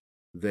it,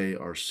 they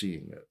are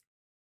seeing it.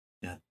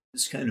 Yeah,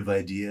 this kind of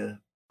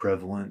idea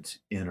prevalent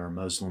in our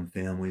Muslim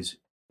families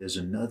is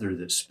another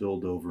that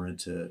spilled over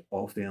into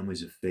all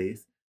families of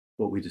faith.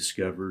 What we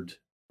discovered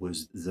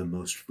was the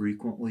most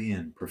frequently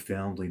and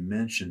profoundly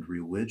mentioned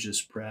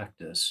religious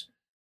practice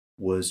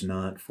was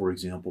not, for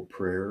example,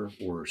 prayer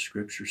or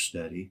scripture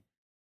study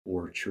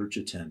or church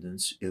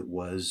attendance. It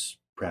was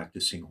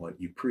practicing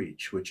what you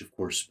preach, which of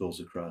course spills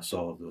across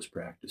all of those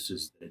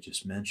practices that I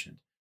just mentioned.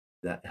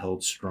 That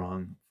held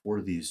strong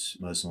for these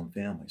Muslim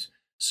families.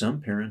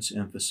 Some parents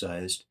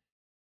emphasized,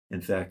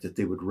 in fact, that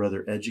they would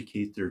rather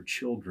educate their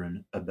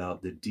children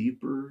about the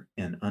deeper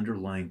and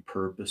underlying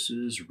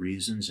purposes,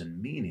 reasons,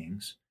 and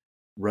meanings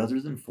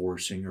rather than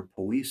forcing or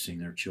policing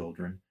their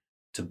children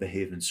to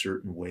behave in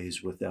certain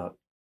ways without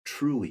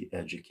truly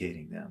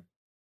educating them.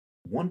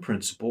 One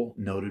principle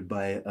noted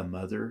by a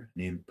mother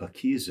named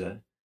Pakiza,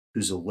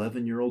 whose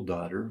 11-year-old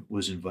daughter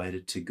was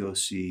invited to go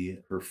see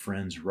her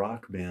friend's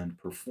rock band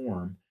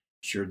perform,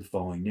 shared the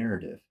following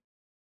narrative.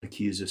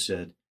 Pakiza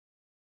said,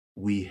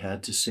 "We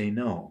had to say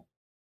no.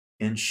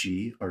 And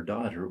she, our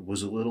daughter,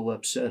 was a little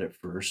upset at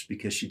first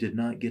because she did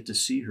not get to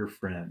see her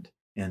friend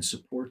and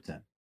support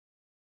them.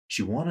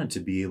 She wanted to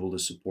be able to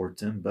support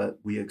them, but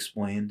we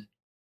explained,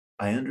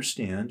 I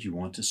understand you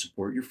want to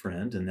support your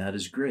friend, and that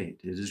is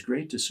great. It is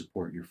great to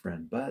support your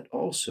friend, but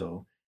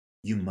also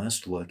you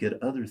must look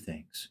at other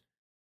things.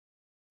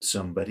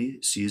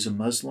 Somebody sees a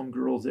Muslim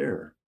girl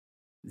there.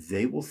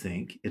 They will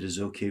think it is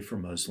okay for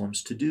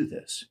Muslims to do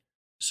this.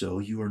 So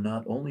you are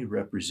not only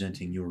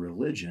representing your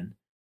religion,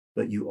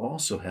 but you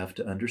also have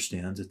to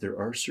understand that there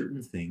are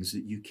certain things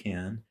that you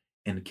can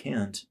and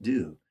can't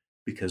do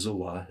because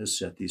Allah has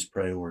set these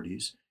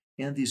priorities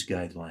and these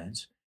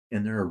guidelines,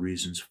 and there are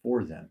reasons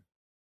for them.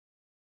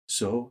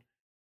 So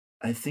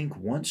I think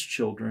once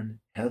children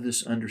have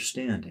this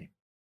understanding,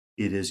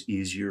 it is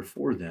easier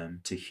for them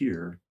to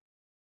hear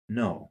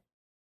no.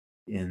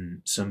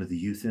 In some of the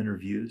youth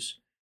interviews,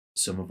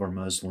 some of our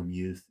Muslim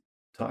youth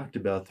talked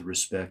about the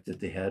respect that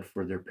they had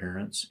for their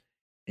parents.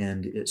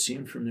 And it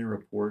seemed from their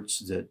reports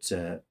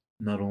that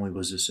not only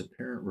was this a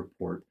parent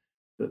report,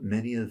 but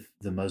many of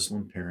the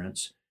Muslim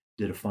parents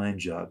did a fine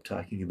job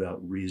talking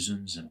about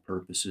reasons and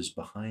purposes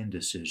behind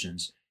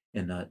decisions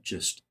and not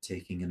just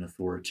taking an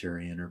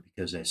authoritarian or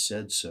because I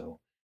said so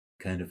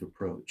kind of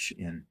approach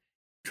in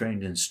trying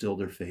to instill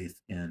their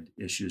faith and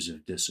issues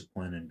of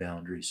discipline and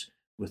boundaries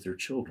with their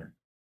children.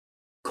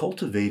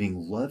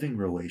 Cultivating loving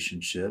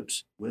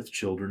relationships with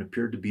children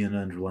appeared to be an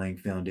underlying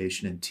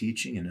foundation in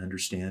teaching and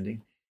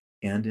understanding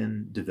and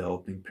in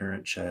developing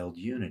parent-child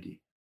unity.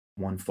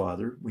 One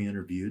father we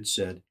interviewed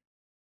said,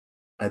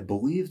 I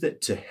believe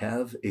that to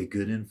have a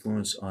good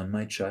influence on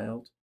my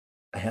child,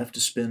 I have to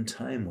spend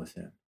time with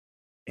him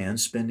and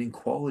spending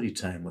quality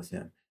time with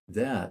him.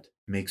 That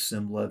makes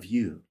them love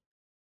you.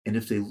 And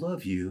if they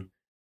love you,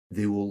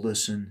 they will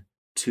listen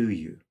to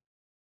you.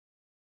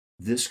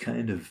 This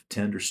kind of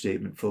tender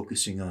statement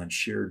focusing on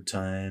shared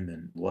time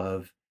and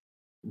love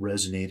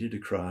resonated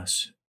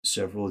across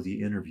several of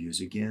the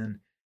interviews, again,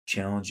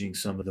 challenging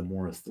some of the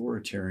more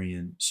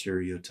authoritarian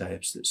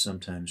stereotypes that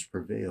sometimes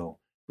prevail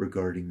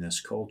regarding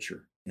this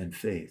culture and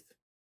faith.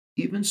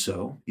 Even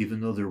so,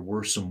 even though there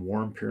were some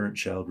warm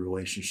parent-child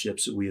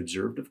relationships that we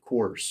observed, of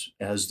course,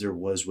 as there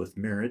was with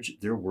marriage,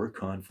 there were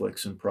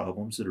conflicts and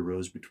problems that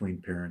arose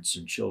between parents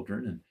and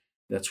children, and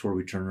that's where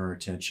we turn our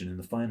attention in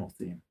the final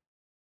theme.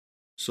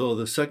 So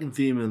the second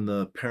theme in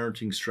the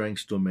parenting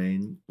strengths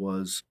domain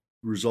was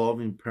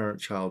resolving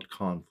parent-child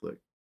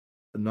conflict.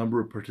 A number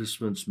of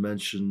participants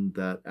mentioned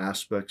that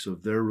aspects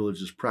of their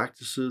religious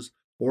practices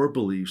or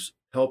beliefs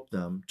help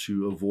them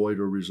to avoid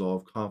or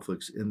resolve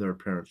conflicts in their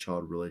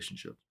parent-child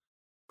relationships.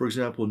 For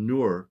example,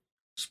 Noor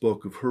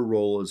spoke of her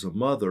role as a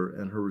mother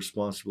and her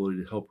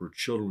responsibility to help her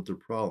children with their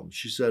problems.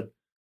 She said,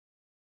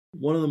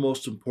 one of the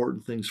most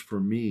important things for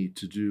me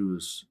to do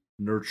is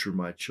nurture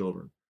my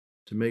children,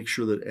 to make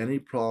sure that any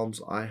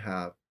problems I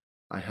have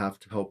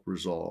to help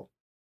resolve.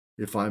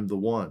 If I'm the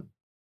one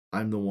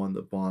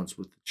that bonds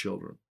with the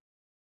children.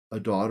 A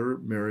daughter,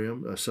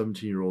 Miriam, a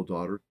 17-year-old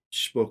daughter,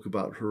 spoke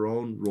about her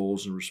own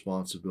roles and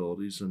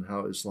responsibilities and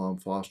how Islam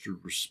fostered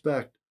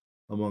respect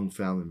among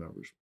family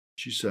members.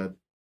 She said,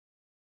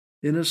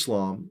 in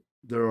Islam,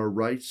 there are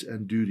rights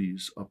and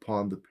duties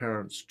upon the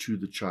parents to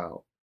the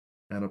child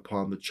and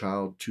upon the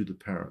child to the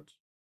parents.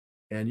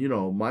 And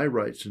my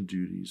rights and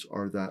duties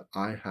are that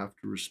I have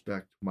to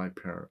respect my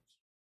parents.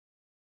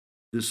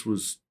 This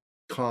was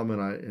common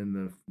in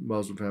the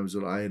Muslim families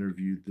that I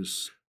interviewed.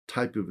 This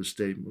type of a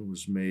statement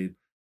was made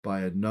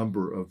by a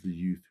number of the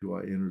youth who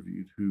I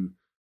interviewed, who,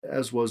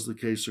 as was the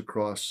case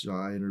across,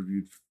 I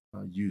interviewed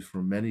youth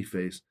from many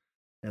faiths,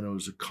 and it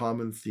was a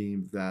common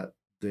theme that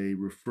they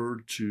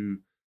referred to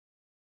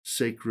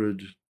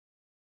sacred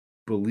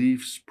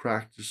beliefs,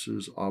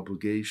 practices,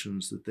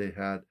 obligations that they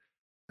had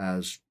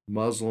as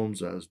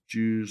Muslims, as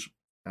Jews,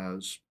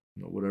 as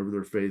whatever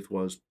their faith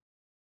was,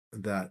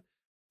 that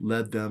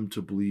led them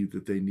to believe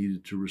that they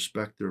needed to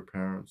respect their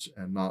parents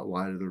and not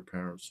lie to their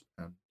parents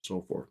and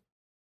so forth.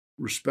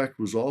 Respect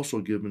was also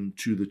given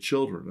to the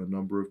children. A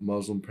number of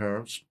Muslim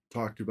parents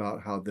talked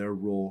about how their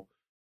role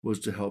was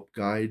to help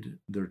guide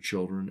their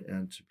children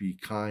and to be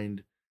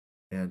kind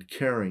and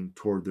caring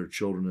toward their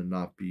children and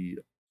not be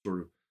sort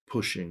of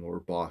pushing or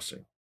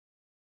bossing.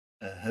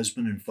 A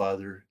husband and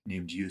father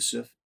named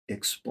Yusuf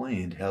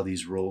explained how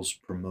these roles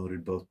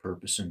promoted both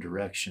purpose and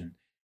direction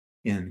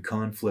in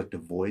conflict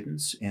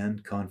avoidance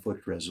and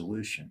conflict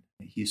resolution.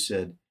 He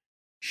said,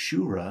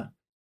 Shura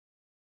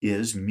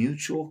is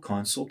mutual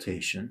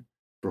consultation,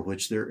 for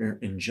which there are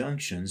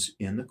injunctions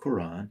in the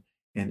Quran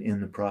and in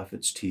the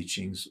Prophet's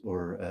teachings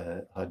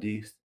or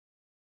hadith,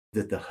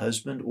 that the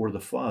husband or the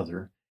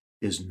father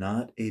is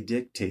not a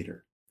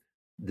dictator.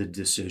 The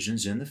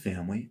decisions in the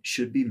family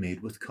should be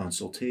made with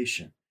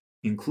consultation,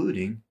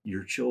 including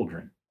your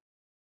children.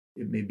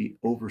 It may be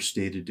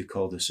overstated to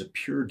call this a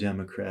pure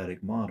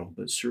democratic model,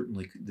 but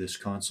certainly this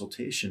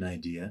consultation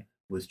idea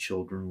with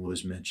children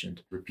was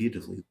mentioned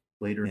repeatedly.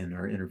 Later in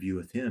our interview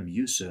with him,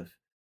 Yusuf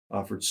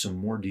offered some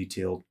more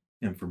detailed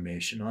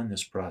information on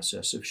this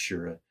process of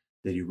shura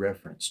that he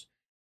referenced.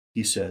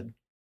 He said,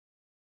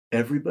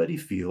 everybody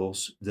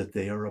feels that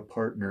they are a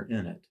partner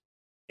in it,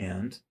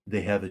 and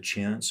they have a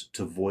chance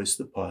to voice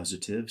the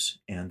positives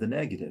and the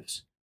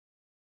negatives.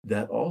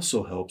 That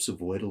also helps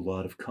avoid a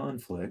lot of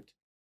conflict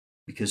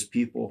because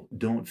people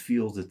don't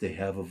feel that they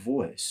have a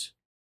voice.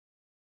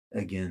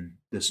 Again,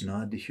 this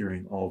nod to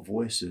hearing all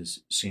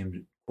voices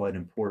seemed quite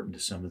important to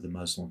some of the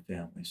Muslim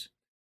families.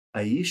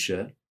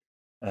 Aisha,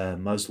 a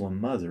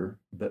Muslim mother,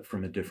 but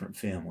from a different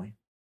family,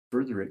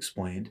 further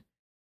explained,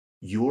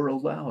 you're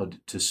allowed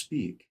to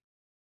speak.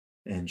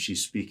 And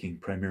she's speaking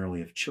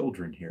primarily of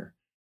children here.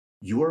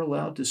 You are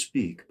allowed to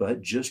speak,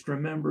 but just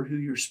remember who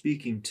you're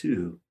speaking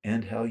to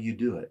and how you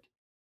do it.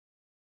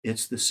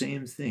 It's the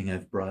same thing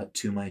I've brought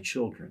to my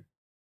children,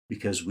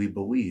 because we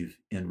believe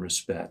in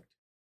respect.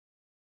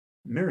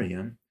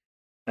 Miriam,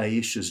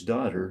 Aisha's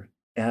daughter,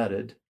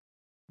 added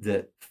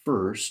that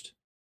first,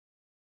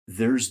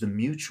 there's the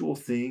mutual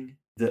thing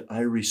that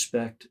I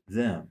respect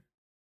them.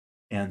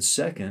 And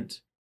second,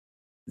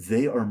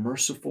 they are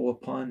merciful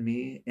upon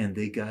me and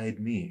they guide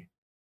me.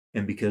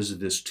 And because of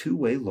this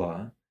two-way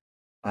law,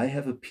 I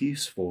have a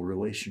peaceful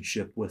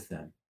relationship with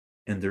them.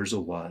 And there's a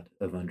lot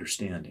of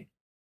understanding.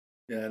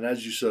 Yeah, and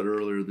as you said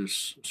earlier,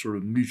 this sort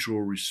of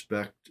mutual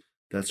respect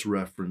that's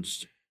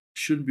referenced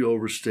shouldn't be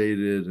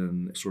overstated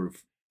and sort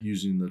of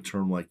using the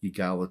term like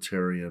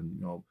egalitarian,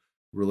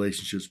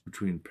 relationships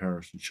between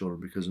parents and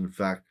children, because in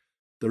fact,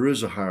 there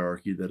is a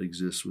hierarchy that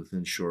exists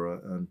within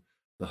Shura, and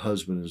the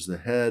husband is the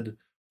head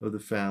of the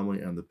family,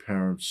 and the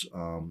parents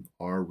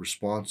are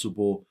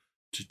responsible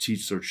to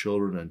teach their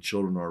children, and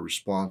children are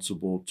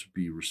responsible to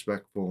be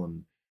respectful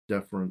and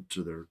deferent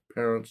to their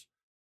parents.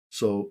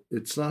 So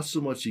it's not so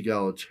much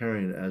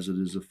egalitarian as it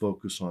is a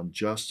focus on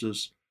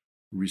justice,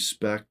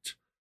 respect,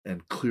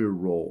 and clear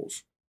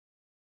roles.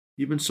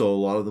 Even so, a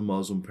lot of the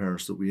Muslim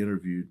parents that we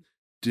interviewed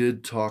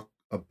did talk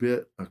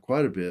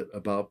quite a bit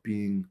about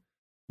being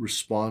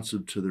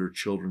responsive to their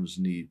children's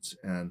needs.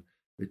 And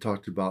they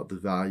talked about the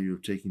value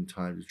of taking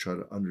time to try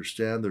to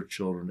understand their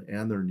children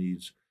and their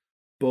needs,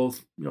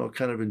 both,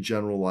 kind of in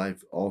general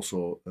life,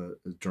 also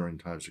during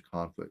times of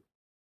conflict.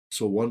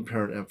 So one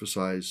parent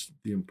emphasized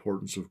the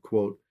importance of,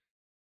 quote,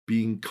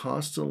 being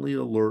constantly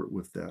alert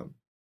with them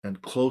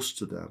and close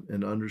to them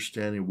and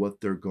understanding what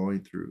they're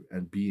going through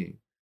and being,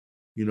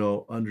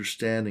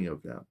 understanding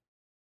of them.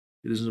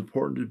 It is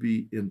important to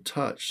be in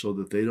touch so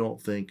that they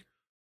don't think,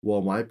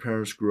 well, my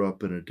parents grew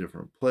up in a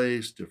different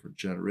place, different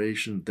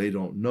generation, they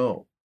don't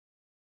know.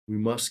 We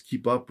must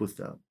keep up with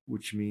them,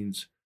 which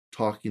means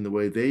talking the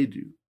way they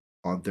do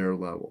on their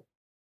level.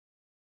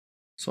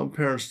 Some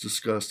parents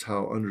discussed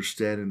how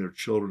understanding their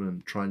children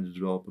and trying to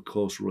develop a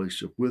close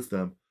relationship with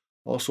them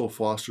also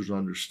fosters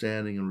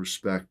understanding and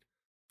respect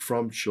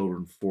from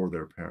children for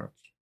their parents.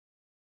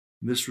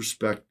 This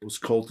respect was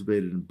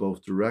cultivated in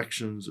both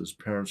directions as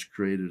parents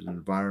created an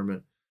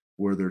environment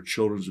where their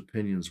children's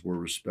opinions were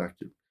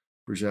respected.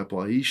 For example,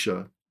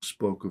 Aisha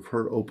spoke of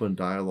her open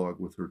dialogue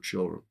with her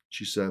children.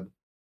 She said,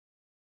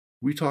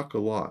 we talk a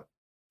lot.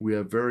 We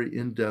have very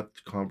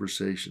in-depth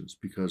conversations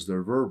because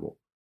they're verbal.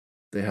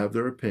 They have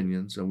their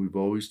opinions, and we've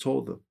always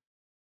told them,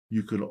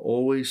 you can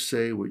always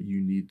say what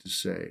you need to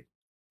say,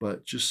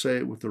 but just say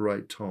it with the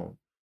right tone.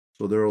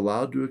 So they're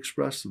allowed to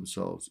express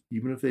themselves.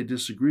 Even if they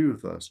disagree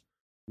with us,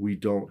 we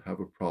don't have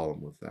a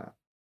problem with that.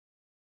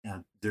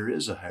 Now, there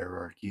is a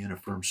hierarchy and a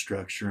firm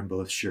structure in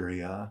both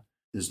Sharia,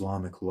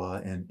 Islamic law,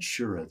 and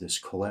Shura, this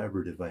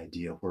collaborative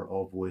idea where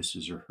all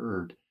voices are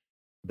heard.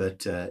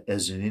 But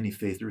as in any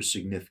faith, there is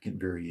significant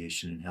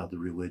variation in how the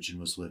religion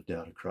was lived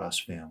out across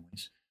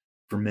families.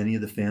 For many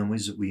of the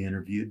families that we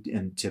interviewed,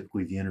 and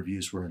typically the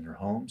interviews were in their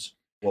homes,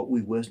 what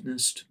we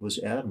witnessed was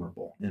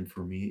admirable, and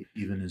for me,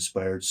 even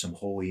inspired some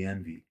holy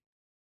envy.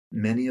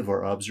 Many of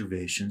our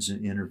observations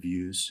and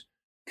interviews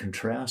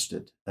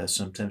contrasted,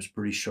 sometimes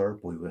pretty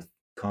sharply, with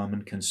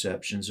common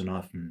conceptions and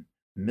often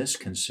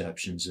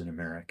misconceptions in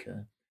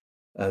America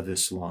of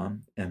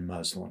Islam and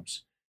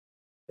Muslims.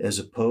 As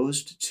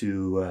opposed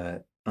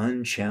to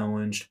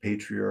unchallenged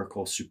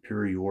patriarchal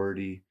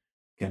superiority,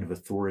 kind of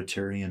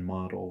authoritarian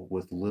model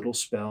with little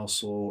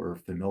spousal or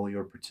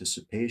familial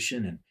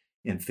participation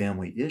in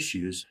family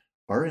issues,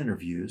 Our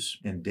interviews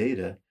and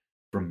data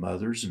from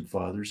mothers and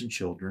fathers and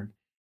children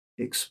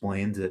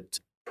explain that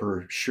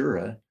per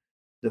Shura,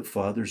 that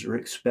fathers are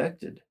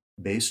expected,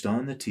 based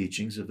on the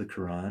teachings of the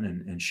Quran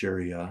and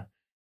Sharia,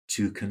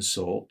 to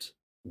consult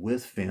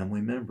with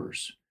family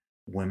members.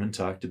 Women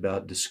talked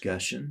about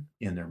discussion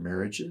in their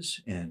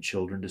marriages, and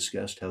children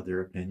discussed how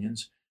their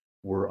opinions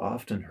were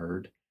often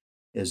heard,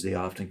 as they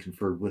often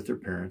conferred with their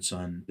parents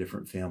on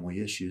different family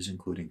issues,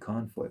 including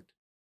conflict.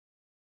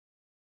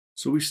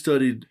 So we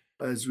studied,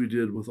 as we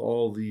did with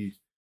all the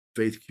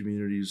faith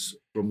communities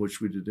from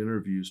which we did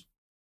interviews,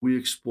 we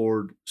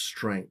explored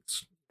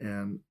strengths.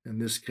 And in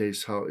this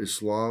case, how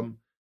Islam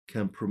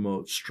can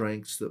promote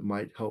strengths that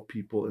might help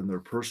people in their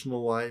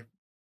personal life,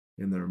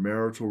 in their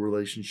marital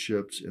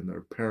relationships, in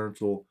their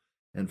parental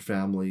and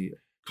family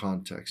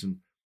context. And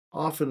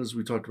often, as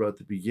we talked about at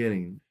the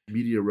beginning,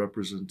 media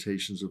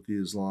representations of the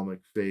Islamic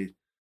faith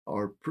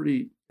are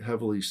pretty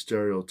heavily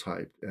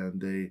stereotyped,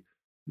 and they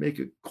make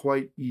it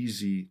quite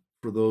easy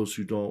for those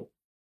who don't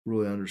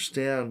really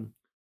understand,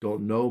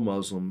 don't know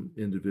Muslim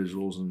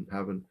individuals, and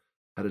haven't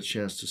had a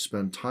chance to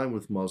spend time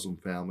with Muslim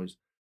families.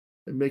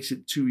 It makes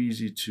it too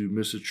easy to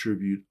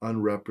misattribute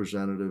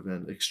unrepresentative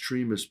and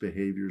extremist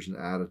behaviors and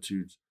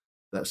attitudes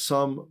that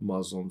some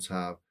Muslims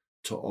have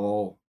to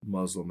all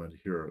Muslim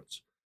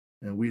adherents.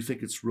 And we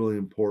think it's really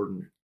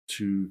important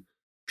to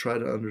try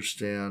to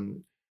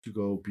understand, to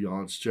go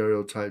beyond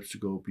stereotypes, to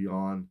go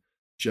beyond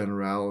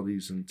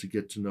generalities, and to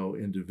get to know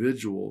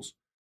individuals,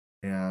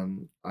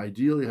 and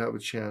ideally have a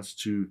chance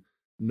to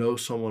know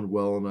someone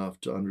well enough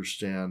to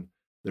understand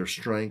their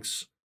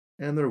strengths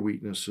and their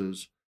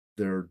weaknesses,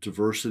 their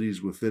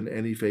diversities within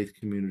any faith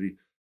community.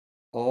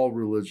 All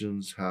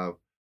religions have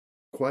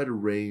quite a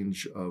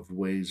range of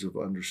ways of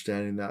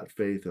understanding that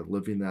faith and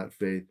living that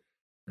faith.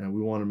 And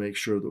we want to make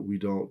sure that we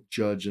don't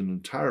judge an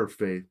entire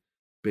faith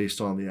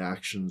based on the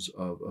actions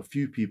of a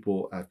few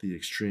people at the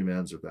extreme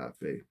ends of that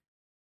faith.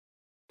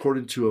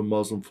 According to a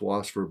Muslim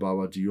philosopher,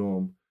 Baba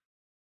Diyom,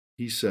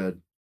 he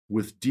said,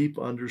 "With deep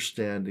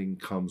understanding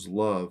comes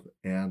love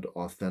and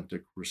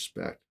authentic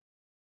respect."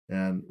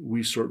 And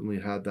we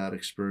certainly had that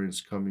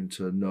experience coming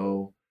to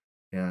know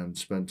and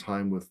spend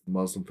time with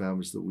Muslim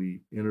families that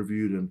we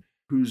interviewed, and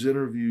whose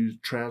interview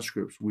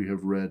transcripts we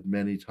have read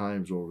many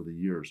times over the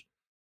years.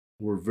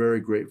 We're very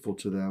grateful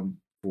to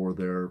them for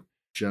their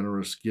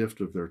generous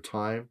gift of their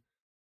time,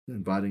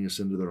 inviting us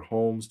into their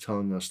homes,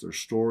 telling us their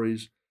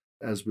stories,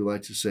 as we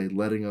like to say,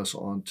 letting us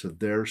onto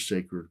their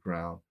sacred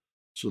ground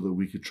so that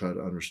we could try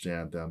to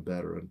understand them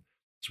better. And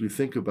as we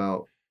think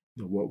about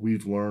what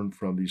we've learned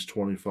from these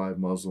 25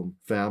 Muslim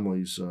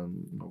families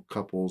and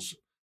couples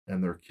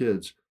and their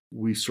kids,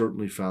 we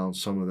certainly found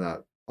some of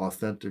that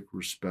authentic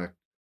respect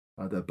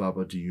that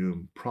Baba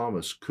Diyom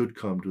promised could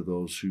come to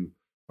those who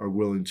are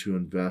willing to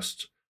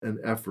invest an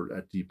effort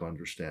at deep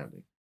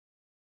understanding.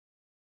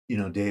 You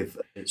know, Dave,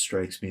 it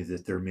strikes me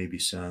that there may be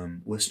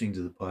some listening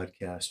to the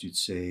podcast, you'd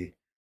say,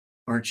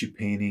 aren't you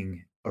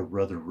painting a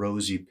rather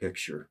rosy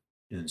picture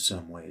in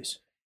some ways?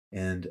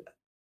 And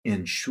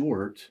in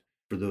short,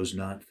 for those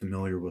not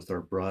familiar with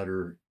our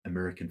broader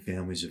American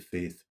Families of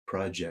Faith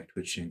project,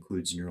 which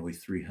includes nearly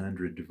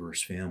 300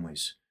 diverse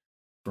families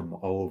from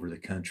all over the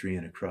country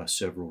and across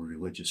several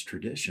religious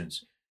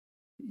traditions,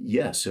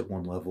 yes, at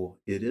one level,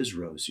 it is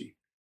rosy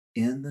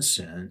in the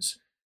sense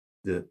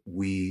that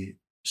we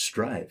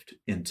strived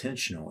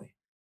intentionally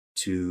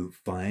to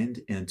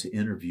find and to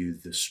interview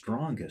the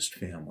strongest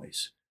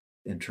families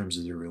in terms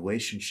of their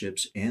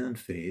relationships and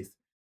faith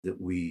that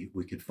we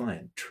could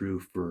find. True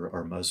for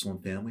our Muslim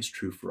families,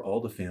 true for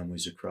all the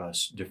families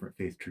across different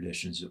faith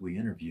traditions that we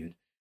interviewed.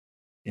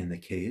 In the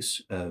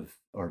case of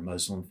our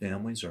Muslim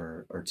families,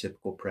 our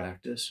typical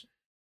practice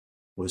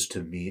was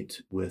to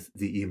meet with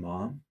the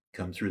imam,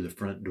 come through the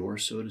front door,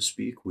 so to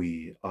speak.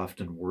 We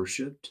often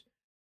worshiped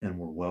and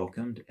were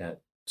welcomed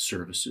at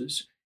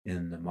services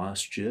in the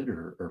masjid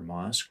or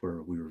mosque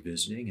where we were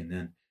visiting, and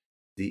then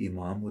the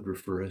imam would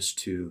refer us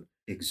to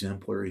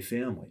exemplary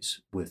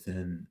families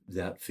within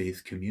that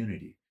faith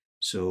community.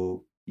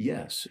 So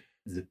yes,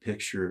 the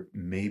picture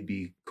may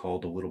be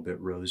called a little bit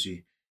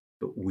rosy,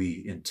 but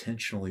we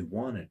intentionally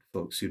wanted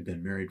folks who'd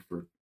been married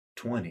for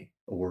 20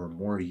 or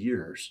more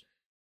years,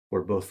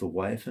 where both the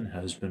wife and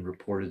husband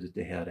reported that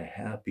they had a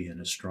happy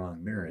and a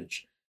strong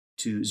marriage,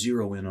 to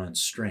zero in on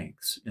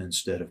strengths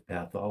instead of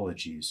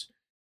pathologies,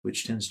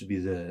 which tends to be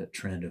the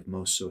trend of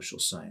most social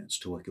science,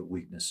 to look at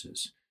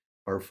weaknesses.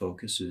 Our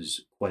focus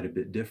is quite a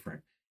bit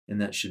different, and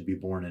that should be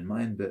borne in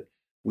mind, but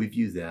we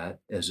view that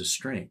as a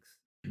strength,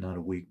 not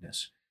a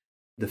weakness.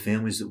 The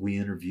families that we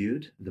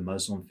interviewed, the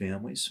Muslim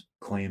families,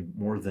 claim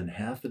more than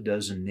half a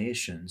dozen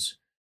nations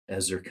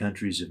as their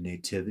countries of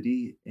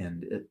nativity,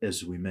 and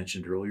as we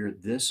mentioned earlier,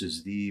 this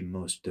is the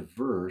most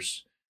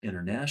diverse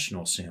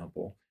international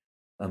sample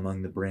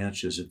among the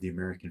branches of the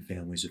American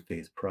Families of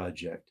Faith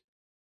project.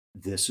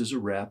 This is a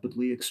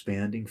rapidly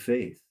expanding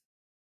faith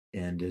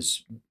and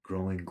is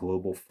growing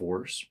global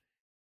force.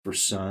 For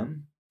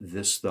some,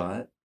 this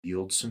thought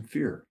yields some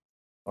fear.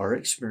 Our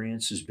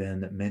experience has been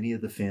that many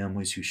of the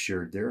families who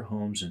shared their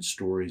homes and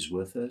stories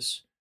with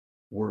us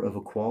were of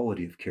a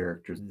quality of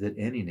character that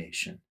any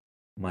nation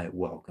might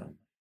welcome,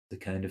 the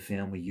kind of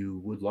family you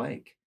would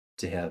like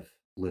to have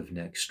live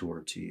next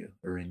door to you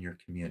or in your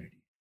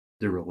community.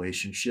 The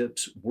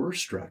relationships were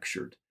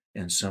structured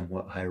and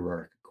somewhat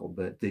hierarchical,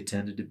 but they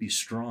tended to be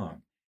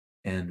strong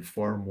and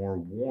far more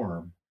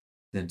warm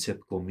than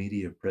typical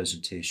media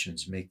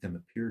presentations make them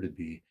appear to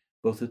be,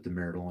 both at the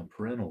marital and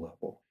parental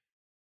level.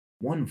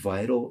 One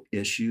vital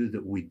issue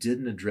that we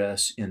didn't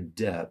address in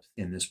depth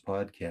in this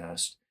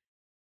podcast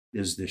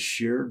is the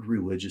shared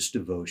religious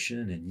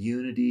devotion and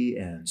unity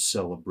and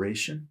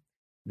celebration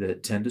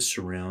that tend to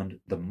surround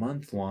the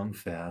month-long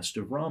fast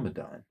of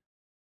Ramadan.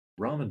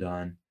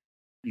 Ramadan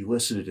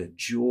elicited a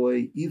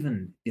joy,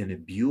 even in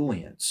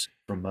ebullience,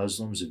 from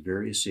Muslims at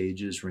various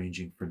ages,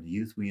 ranging from the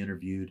youth we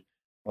interviewed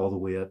all the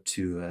way up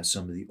to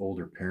some of the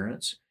older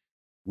parents.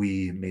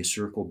 We may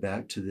circle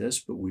back to this,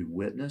 but we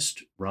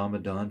witnessed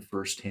Ramadan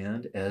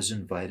firsthand as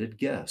invited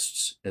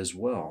guests as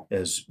well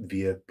as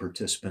via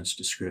participants'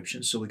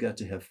 descriptions. So we got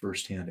to have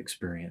firsthand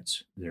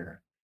experience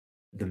there.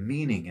 The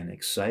meaning and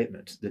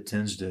excitement that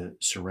tends to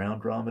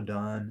surround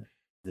Ramadan,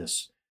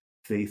 this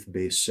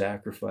faith-based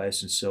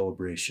sacrifice and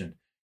celebration,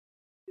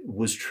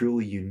 was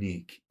truly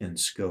unique in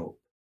scope.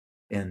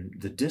 And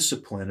the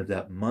discipline of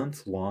that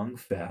month-long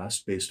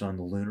fast based on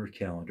the lunar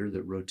calendar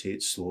that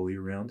rotates slowly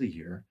around the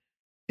year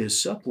is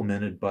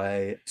supplemented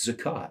by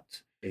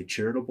zakat, a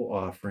charitable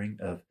offering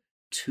of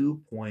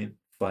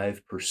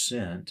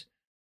 2.5%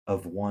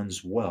 of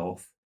one's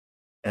wealth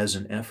as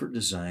an effort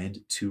designed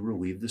to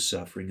relieve the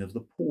suffering of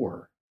the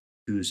poor,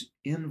 whose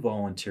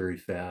involuntary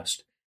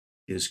fast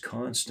is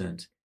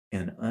constant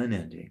and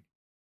unending.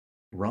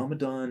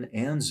 Ramadan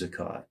and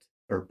zakat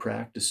are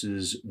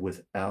practices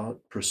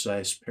without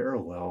precise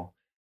parallel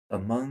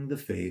among the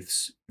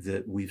faiths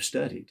that we've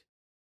studied.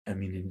 I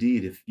mean,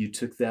 indeed, if you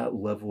took that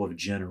level of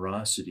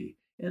generosity,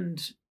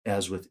 and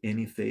as with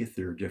any faith,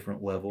 there are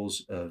different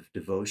levels of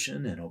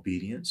devotion and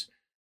obedience,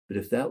 but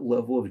if that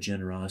level of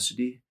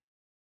generosity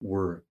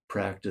were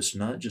practiced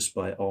not just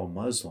by all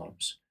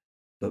Muslims,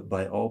 but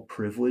by all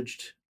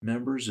privileged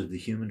members of the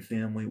human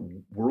family,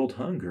 world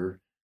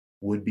hunger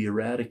would be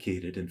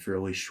eradicated in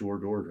fairly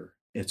short order.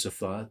 It's a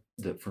thought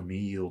that for me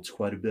yields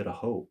quite a bit of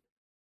hope.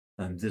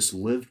 This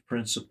lived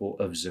principle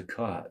of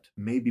zakat,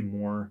 maybe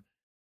more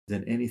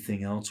than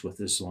anything else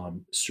with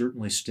Islam,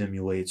 certainly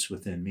stimulates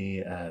within me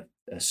a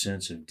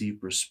sense of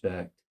deep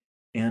respect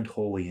and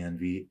holy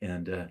envy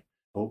and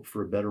hope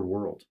for a better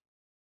world.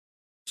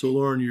 So,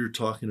 Lauren, you're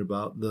talking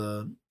about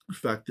the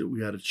fact that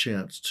we had a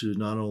chance to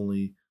not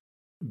only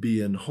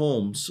be in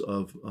homes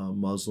of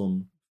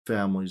Muslim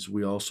families,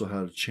 we also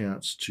had a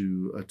chance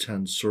to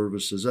attend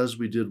services, as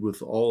we did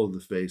with all of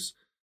the faiths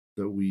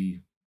that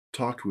we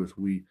talked with.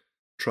 We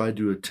tried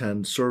to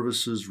attend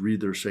services, read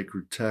their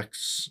sacred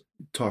texts,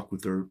 talk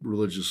with their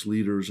religious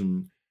leaders,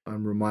 and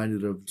I'm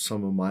reminded of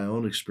some of my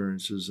own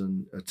experiences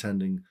in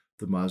attending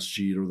the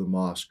masjid or the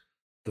mosque.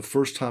 The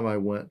first time I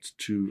went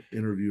to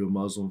interview a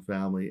Muslim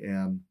family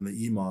and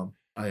the imam,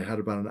 I had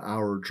about an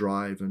hour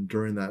drive, and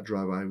during that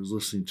drive I was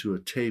listening to a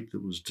tape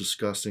that was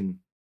discussing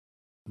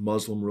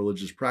Muslim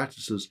religious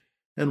practices,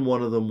 and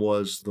one of them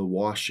was the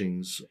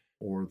washings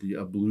or the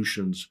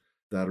ablutions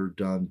that are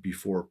done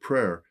before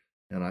prayer.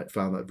 And I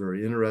found that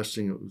very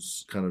interesting. It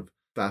was kind of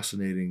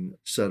fascinating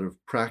set of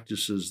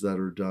practices that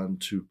are done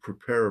to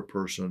prepare a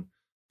person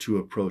to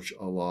approach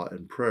Allah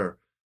in prayer.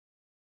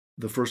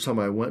 The first time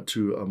I went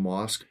to a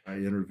mosque, I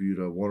interviewed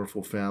a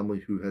wonderful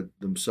family who had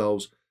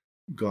themselves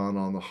gone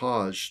on the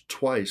Hajj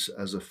twice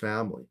as a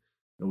family.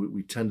 And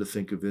we tend to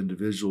think of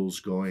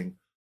individuals going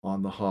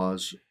on the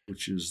Hajj,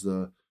 which is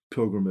the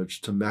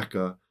pilgrimage to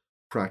Mecca,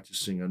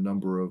 practicing a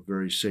number of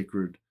very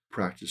sacred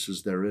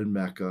practices there in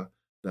Mecca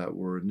that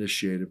were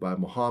initiated by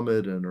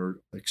Muhammad and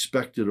are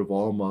expected of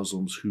all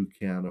Muslims who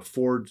can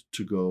afford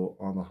to go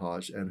on the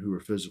Hajj and who are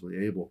physically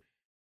able.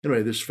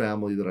 Anyway, this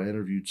family that I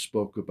interviewed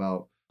spoke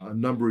about a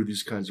number of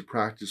these kinds of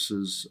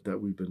practices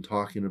that we've been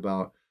talking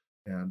about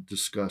and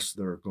discussed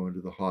their going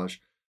to the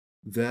Hajj.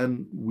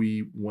 Then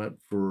we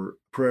went for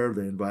prayer.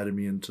 They invited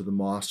me into the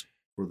mosque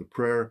for the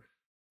prayer.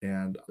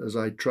 And as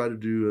I try to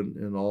do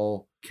in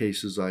all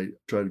cases, I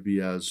try to be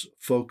as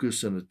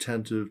focused and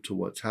attentive to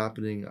what's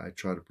happening. I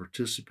try to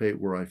participate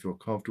where I feel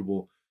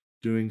comfortable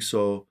doing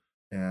so.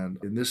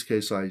 And in this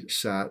case, I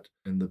sat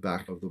in the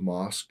back of the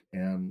mosque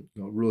and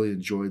really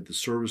enjoyed the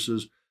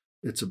services.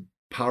 It's a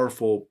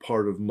powerful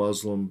part of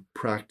Muslim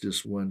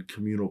practice when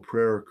communal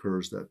prayer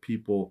occurs that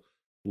people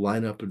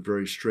line up in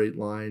very straight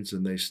lines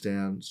and they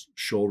stand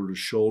shoulder to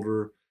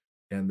shoulder.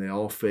 And they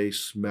all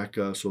face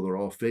Mecca, so they're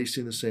all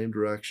facing the same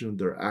direction.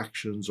 Their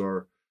actions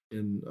are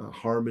in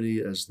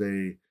harmony as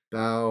they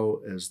bow,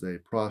 as they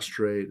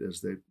prostrate, as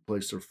they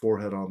place their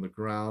forehead on the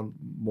ground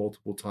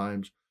multiple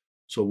times.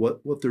 So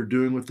what they're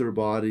doing with their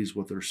bodies,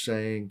 what they're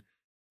saying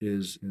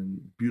is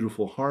in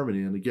beautiful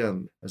harmony. And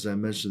again, as I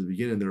mentioned at the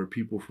beginning, there are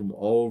people from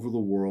all over the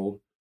world,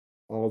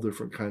 all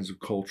different kinds of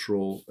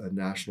cultural and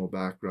national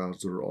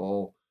backgrounds that are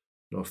all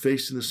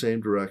facing the same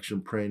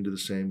direction, praying to the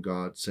same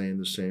God, saying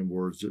the same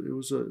words. It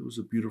was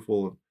a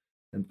beautiful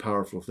and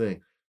powerful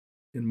thing.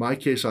 in my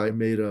case, I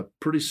made a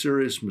pretty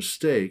serious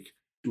mistake,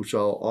 which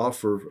I'll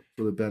offer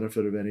for the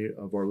benefit of any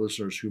of our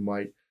listeners who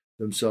might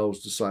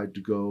themselves decide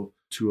to go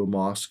to a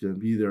mosque and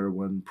be there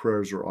when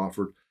prayers are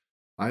offered.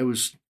 I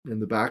was in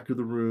the back of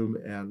the room,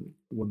 and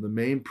when the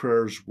main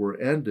prayers were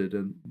ended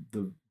and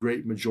the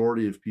great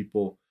majority of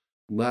people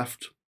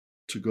left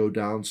to go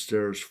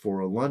downstairs for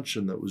a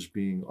luncheon that was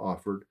being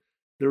offered,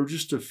 there were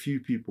just a few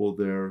people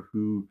there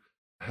who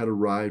had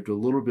arrived a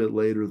little bit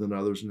later than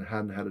others and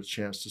hadn't had a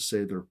chance to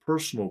say their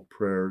personal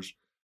prayers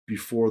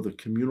before the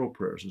communal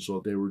prayers. And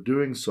so they were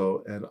doing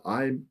so, and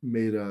I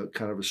made a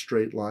kind of a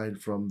straight line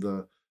from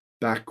the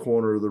back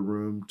corner of the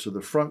room to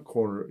the front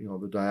corner,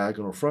 the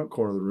diagonal front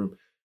corner of the room.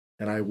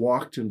 And I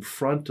walked in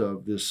front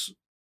of this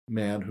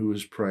man who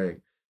was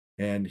praying,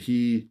 and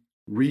he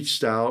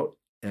reached out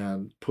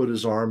and put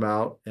his arm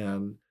out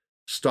and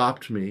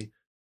stopped me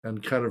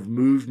and kind of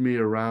moved me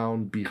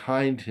around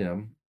behind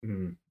him.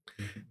 Mm-hmm.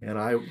 And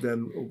I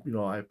then,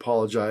 I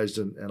apologized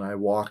and I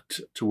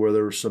walked to where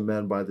there were some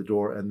men by the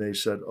door, and they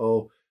said,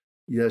 "Oh,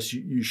 yes,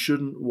 you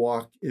shouldn't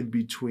walk in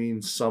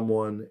between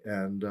someone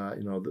and,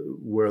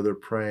 where they're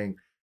praying.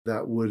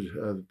 That would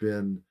have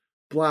been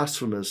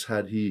blasphemous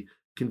had he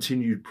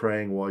continued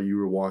praying while you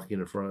were walking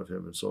in front of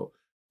him." And so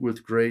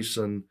with grace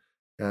and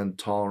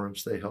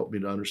tolerance, they helped me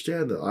to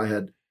understand that I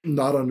had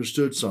not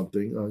understood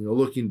something.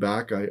 Looking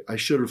back, I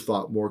should have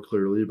thought more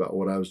clearly about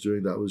what I was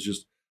doing. That was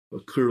just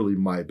clearly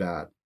my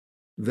bad.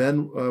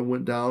 Then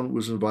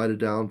was invited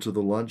down to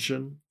the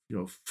luncheon.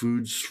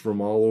 Foods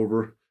from all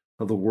over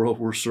the world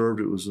were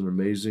served. It was an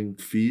amazing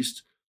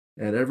feast,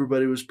 and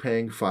everybody was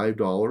paying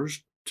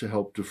 $5 to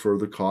help defer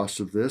the cost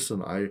of this.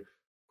 And I, of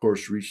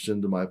course, reached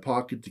into my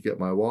pocket to get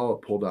my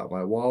wallet, pulled out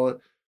my wallet,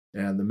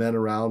 and the men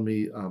around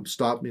me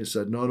stopped me and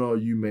said, "No,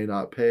 you may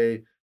not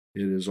pay.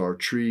 It is our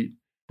treat.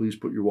 Please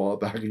put your wallet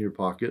back in your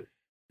pocket."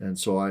 And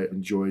so I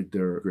enjoyed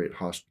their great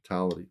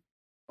hospitality.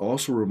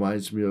 Also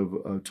reminds me of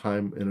a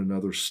time in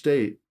another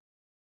state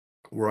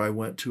where I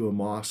went to a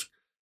mosque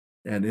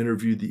and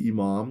interviewed the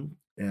imam.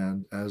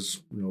 And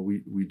as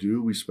we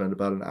do, we spend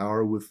about an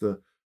hour with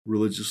the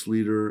religious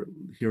leader,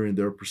 hearing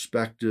their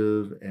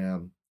perspective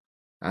and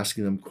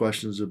asking them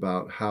questions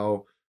about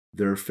how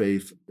their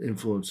faith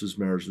influences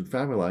marriage and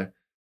family life.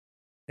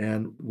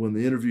 And when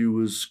the interview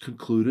was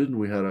concluded and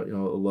we had a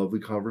lovely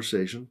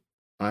conversation,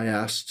 I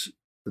asked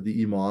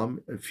the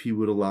imam if he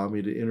would allow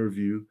me to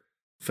interview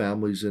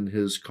families in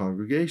his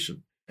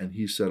congregation. And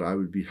he said, "I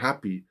would be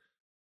happy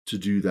to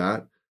do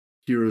that.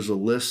 Here is a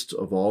list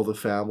of all the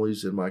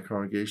families in my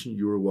congregation.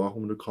 You are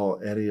welcome to call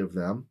any of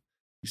them."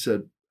 He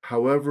said,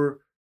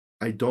 "However,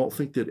 I don't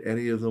think that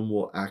any of them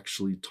will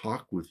actually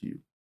talk with you."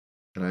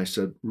 And I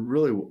said,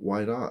 "Really,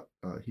 why not?"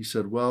 He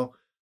said, "Well,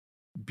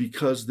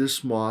 because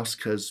this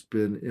mosque has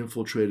been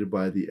infiltrated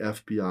by the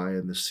FBI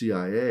and the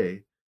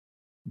CIA,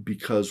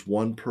 because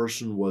one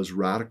person was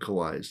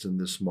radicalized in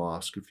this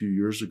mosque a few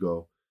years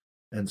ago.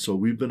 And so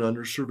we've been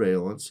under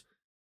surveillance."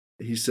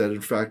 He said, "In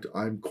fact,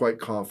 I'm quite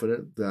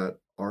confident that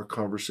our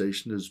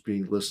conversation is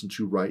being listened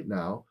to right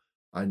now.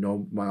 I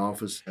know my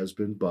office has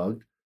been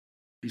bugged."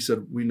 He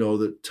said, "We know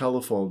that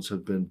telephones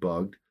have been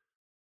bugged."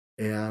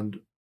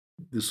 And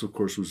this, of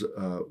course, was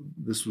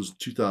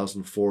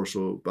 2004,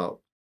 so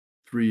about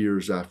 3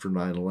 years after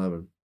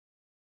 9/11.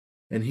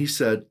 And he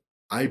said,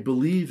 "I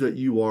believe that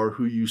you are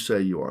who you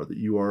say you are, that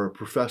you are a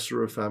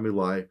professor of family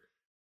life.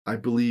 I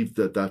believe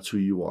that that's who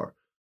you are.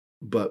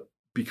 But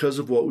because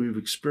of what we've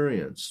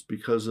experienced,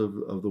 because of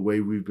the way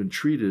we've been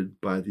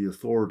treated by the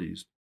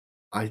authorities,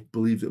 I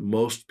believe that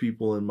most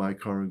people in my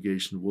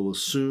congregation will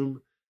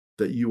assume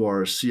that you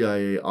are a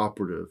CIA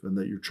operative and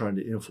that you're trying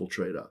to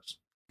infiltrate us."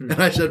 And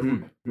I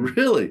said,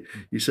 "Really?"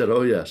 He said,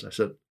 "Oh, yes." I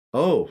said,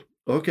 "Oh,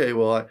 okay.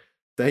 Well,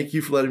 thank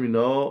you for letting me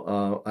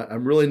know.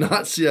 I'm really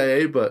not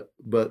CIA, but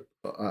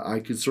I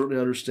can certainly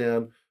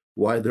understand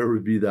why there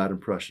would be that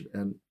impression."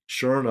 And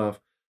sure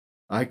enough,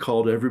 I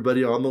called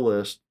everybody on the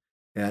list,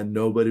 and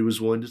nobody was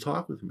willing to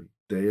talk with me.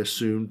 They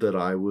assumed that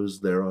I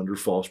was there under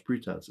false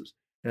pretenses.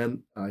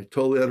 And I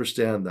totally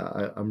understand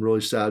that. I'm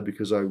really sad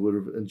because I would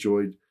have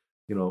enjoyed,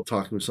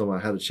 talking with someone.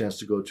 I had a chance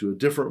to go to a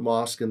different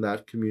mosque in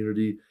that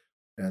community,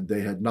 and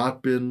they had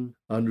not been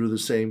under the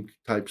same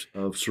types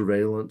of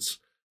surveillance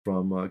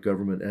from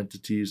government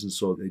entities. And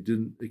so they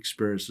didn't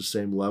experience the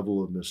same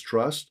level of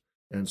mistrust.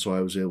 And so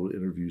I was able to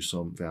interview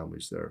some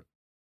families there.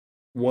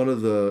 One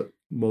of the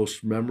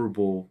most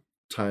memorable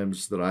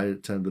times that I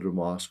attended a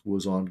mosque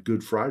was on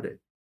Good Friday.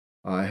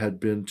 I had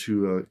been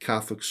to a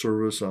Catholic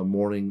service, a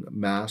morning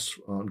mass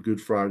on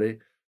Good Friday.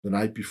 The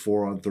night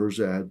before, on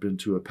Thursday, I had been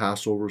to a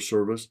Passover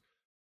service.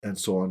 And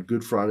so on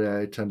Good Friday,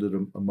 I attended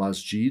a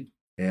masjid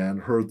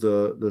and heard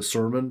the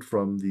sermon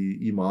from the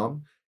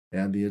imam.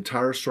 And the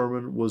entire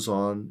sermon was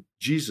on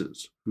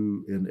Jesus,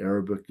 who in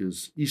Arabic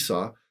is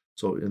Isa.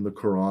 So in the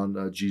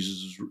Quran,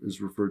 Jesus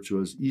is referred to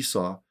as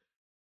Isa.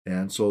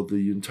 And so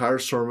the entire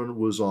sermon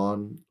was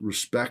on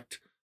respect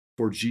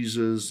for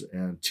Jesus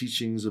and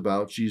teachings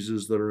about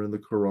Jesus that are in the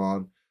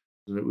Quran.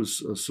 And it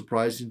was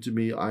surprising to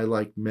me. I,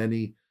 like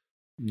many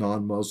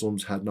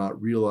non-Muslims, had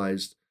not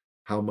realized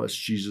how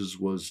much Jesus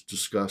was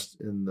discussed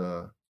in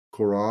the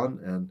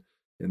Quran. And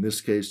in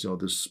this case,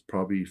 this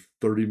probably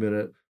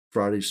 30-minute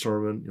Friday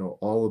sermon,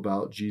 all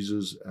about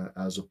Jesus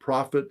as a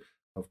prophet.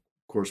 Of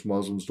course,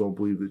 Muslims don't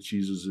believe that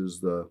Jesus is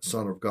the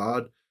Son of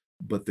God,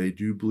 but they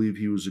do believe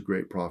he was a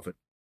great prophet.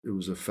 It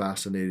was a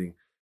fascinating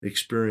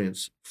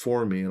experience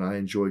for me, and I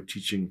enjoy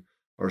teaching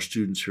our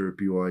students here at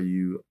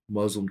BYU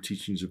Muslim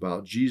teachings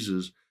about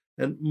Jesus.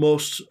 And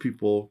most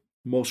people,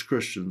 most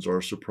Christians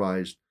are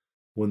surprised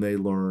when they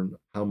learn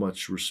how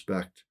much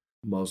respect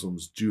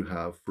Muslims do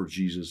have for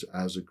Jesus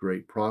as a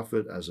great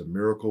prophet, as a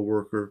miracle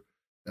worker,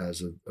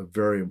 as a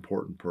very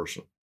important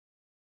person.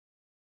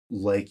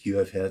 Like you,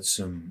 I've had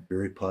some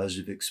very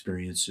positive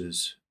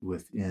experiences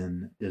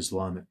within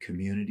Islamic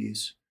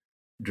communities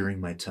during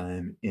my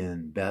time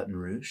in Baton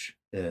Rouge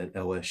at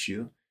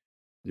LSU.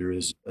 There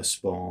is a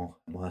small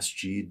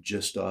masjid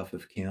just off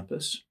of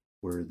campus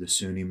where the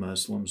Sunni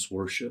Muslims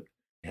worship.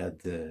 I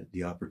had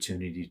the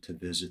opportunity to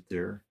visit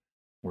there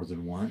more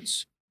than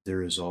once.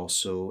 There is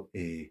also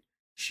a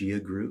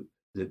Shia group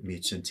that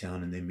meets in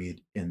town, and they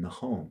meet in the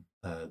home,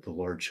 the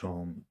large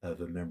home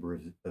of a member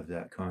of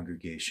that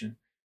congregation.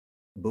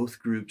 Both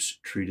groups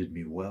treated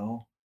me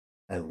well.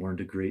 I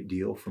learned a great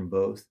deal from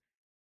both.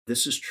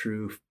 This is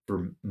true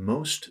for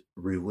most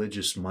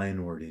religious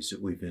minorities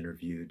that we've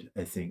interviewed.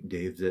 I think,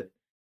 Dave, that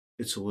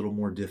it's a little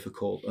more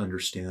difficult,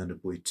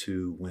 understandably,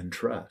 to win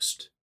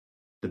trust.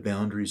 The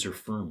boundaries are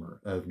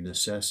firmer of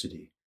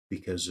necessity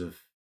because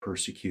of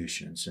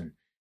persecutions. And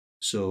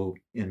so,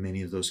 in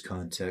many of those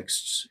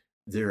contexts,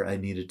 there I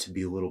needed to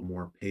be a little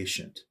more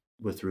patient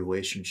with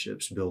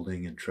relationships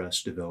building and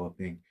trust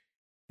developing,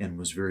 and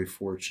was very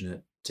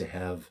fortunate to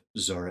have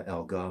Zara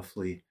Al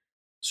Ghafli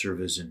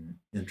serve as an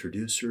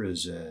introducer,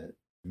 as a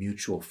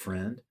mutual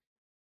friend.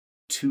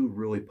 Two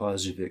really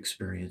positive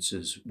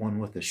experiences, one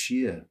with a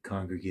Shia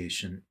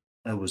congregation.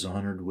 I was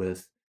honored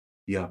with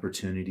the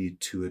opportunity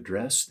to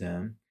address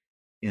them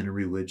in a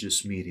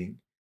religious meeting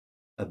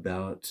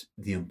about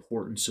the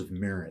importance of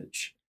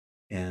marriage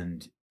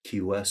and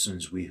key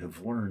lessons we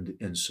have learned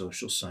in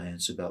social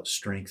science about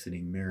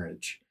strengthening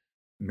marriage.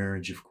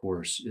 Marriage, of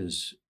course,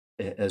 is,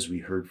 as we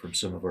heard from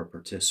some of our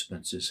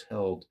participants, is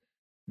held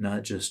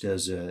not just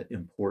as an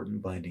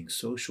important binding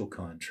social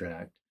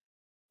contract,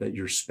 but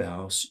your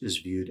spouse is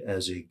viewed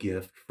as a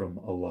gift from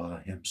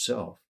Allah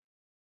Himself.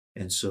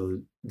 And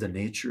so the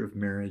nature of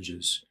marriage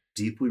is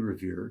deeply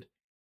revered.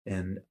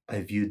 And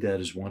I viewed that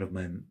as one of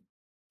my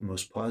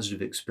most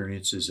positive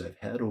experiences I've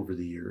had over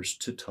the years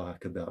to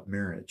talk about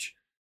marriage.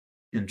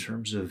 In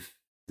terms of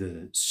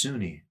the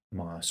Sunni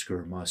mosque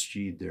or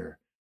masjid there,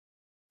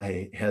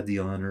 I had the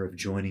honor of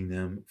joining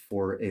them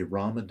for a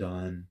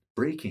Ramadan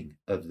breaking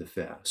of the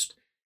fast.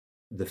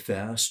 The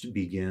fast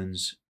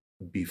begins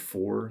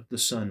before the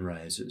sun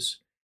rises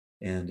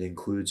and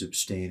includes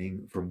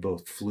abstaining from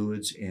both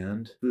fluids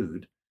and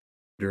food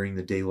during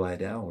the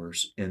daylight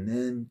hours. And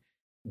then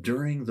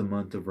during the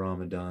month of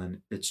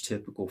Ramadan, it's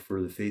typical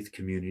for the faith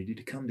community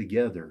to come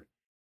together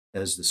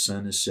as the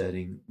sun is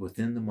setting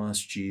within the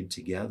masjid,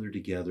 to gather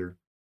together,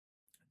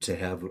 to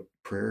have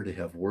prayer, to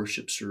have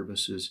worship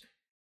services.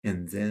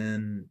 And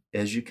then,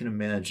 as you can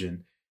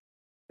imagine,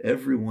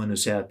 everyone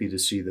is happy to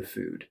see the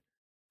food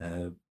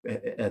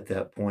at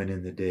that point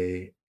in the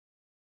day,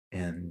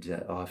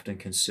 and often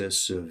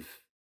consists of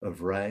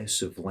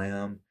rice, of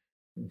lamb,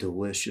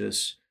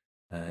 delicious.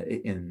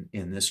 In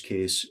this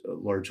case,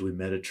 largely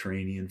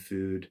Mediterranean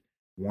food,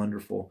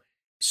 wonderful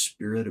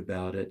spirit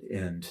about it.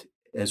 And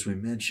as we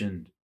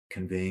mentioned,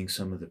 conveying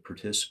some of the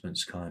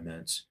participants'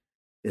 comments,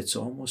 it's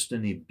almost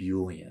an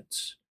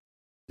ebullience.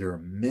 There are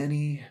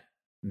many,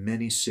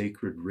 many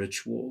sacred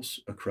rituals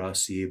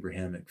across the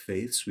Abrahamic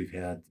faiths. We've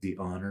had the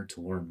honor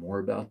to learn more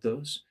about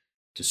those,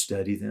 to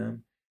study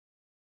them.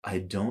 I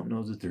don't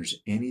know that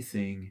there's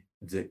anything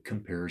that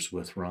compares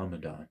with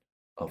Ramadan,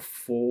 a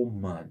full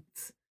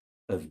month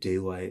of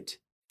daylight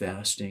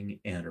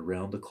fasting and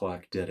around the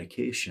clock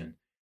dedication.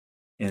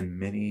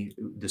 And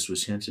this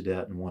was hinted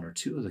at in one or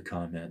two of the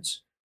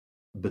comments,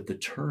 but the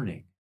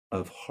turning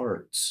of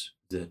hearts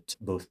that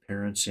both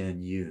parents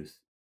and youth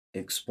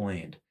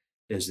explained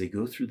as they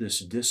go through this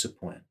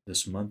discipline,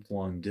 this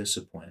month-long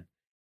discipline,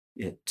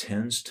 it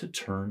tends to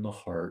turn the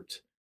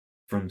heart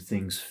from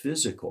things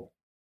physical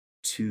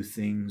to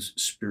things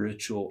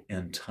spiritual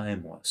and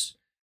timeless.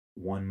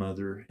 One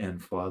mother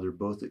and father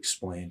both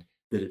explained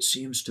that it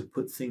seems to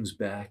put things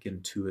back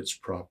into its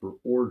proper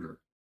order.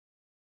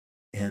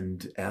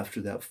 And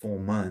after that full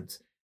month,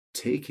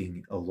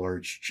 taking a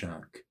large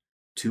chunk,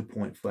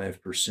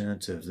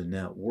 2.5% of the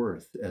net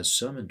worth, as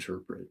some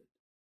interpret it,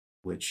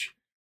 which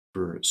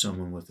for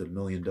someone with $1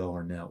 million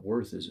net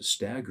worth is a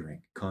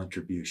staggering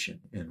contribution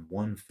in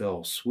one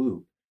fell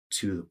swoop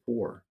to the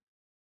poor.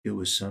 It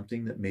was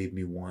something that made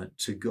me want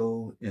to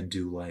go and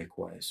do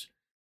likewise,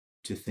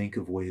 to think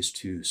of ways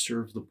to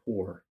serve the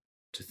poor,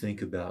 to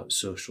think about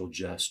social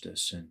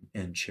justice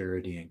and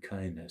charity and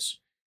kindness.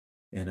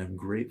 And I'm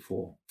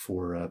grateful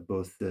for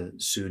both the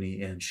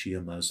Sunni and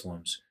Shia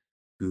Muslims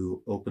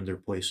who opened their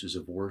places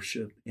of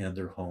worship and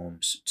their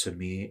homes to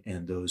me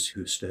and those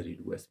who studied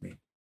with me.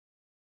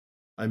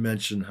 I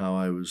mentioned how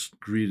I was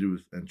greeted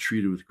with and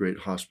treated with great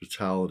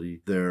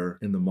hospitality there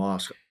in the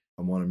mosque.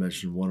 I want to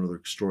mention one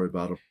other story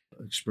about an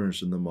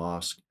experience in the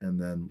mosque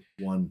and then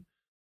one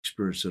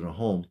experience in a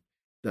home.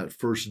 That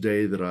first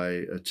day that I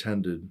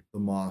attended the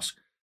mosque,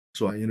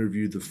 so I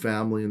interviewed the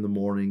family in the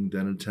morning,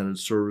 then attended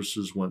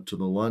services, went to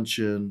the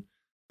luncheon,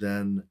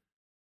 then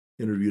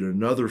interviewed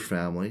another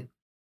family,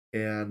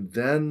 and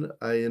then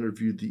I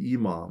interviewed the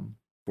imam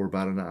for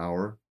about an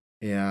hour.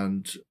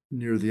 And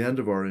near the end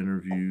of our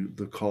interview,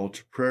 the call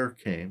to prayer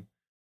came,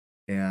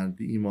 and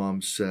the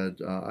imam said,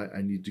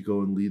 I need to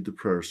go and lead the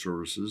prayer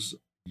services.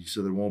 He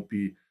said there won't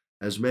be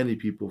as many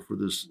people for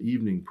this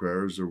evening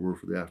prayer as there were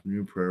for the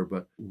afternoon prayer,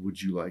 but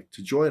would you like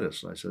to join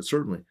us? And I said,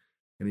 certainly.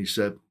 And he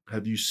said,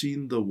 have you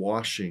seen the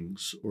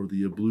washings or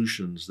the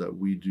ablutions that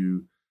we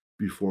do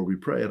before we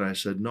pray? And I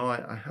said, no,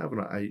 I haven't.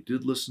 I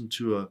did listen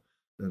to a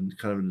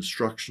kind of an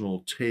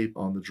instructional tape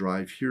on the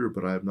drive here,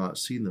 but I have not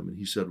seen them. And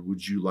he said,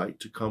 would you like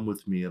to come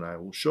with me and I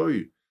will show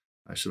you?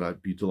 I said,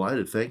 I'd be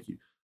delighted. Thank you.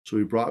 So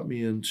he brought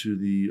me into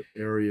the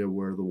area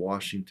where the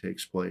washing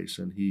takes place,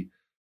 and he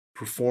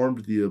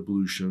performed the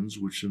ablutions,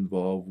 which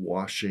involve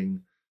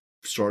washing,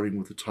 starting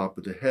with the top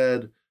of the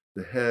head,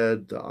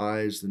 the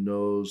eyes, the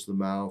nose, the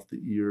mouth,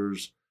 the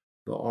ears,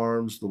 the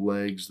arms, the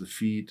legs, the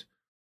feet.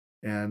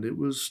 And it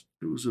was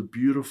a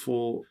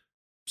beautiful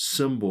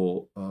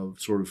symbol of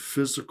sort of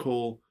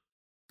physical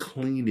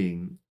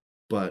cleaning.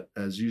 But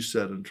as you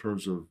said, in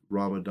terms of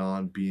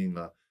Ramadan being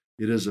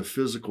it is a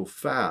physical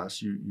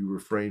fast, you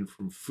refrain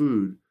from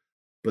food,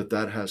 but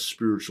that has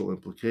spiritual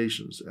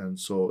implications. And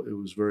so it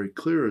was very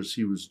clear as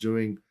he was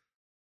doing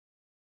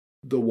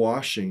the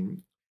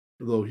washing,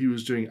 though he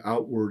was doing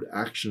outward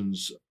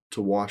actions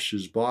to wash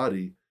his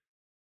body,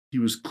 he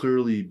was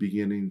clearly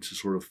beginning to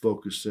sort of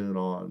focus in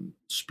on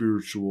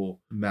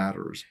spiritual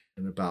matters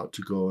and about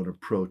to go and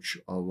approach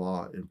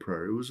Allah in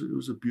prayer. It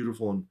was a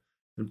beautiful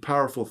and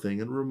powerful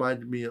thing, and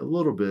reminded me a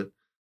little bit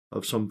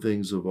of some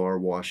things of our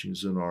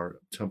washings in our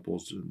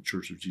temples in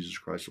Church of Jesus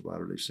Christ of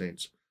Latter-day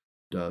Saints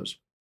does.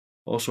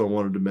 Also, I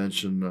wanted to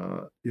mention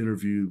an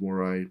interview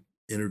where I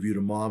interviewed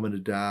a mom and a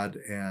dad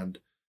and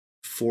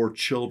 4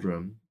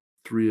 children.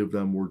 3 of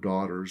them were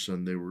daughters,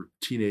 and they were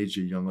teenage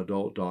and young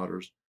adult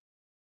daughters.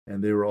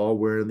 And they were all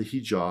wearing the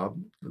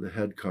hijab, the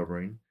head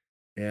covering.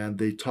 And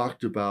they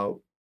talked about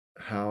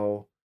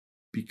how,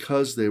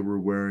 because they were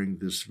wearing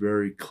this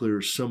very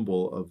clear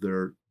symbol of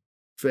their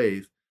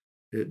faith,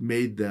 it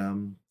made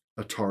them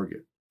a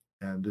target.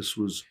 And this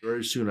was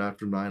very soon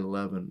after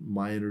 9/11.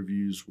 My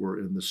interviews were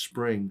in the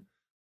spring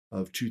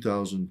of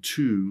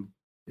 2002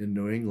 in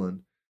New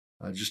England,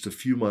 just a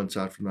few months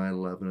after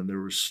 9/11. And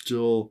there was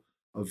still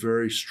a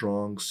very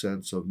strong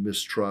sense of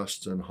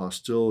mistrust and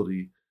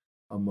hostility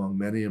among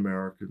many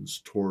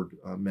Americans toward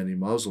many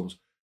Muslims.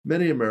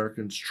 Many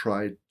Americans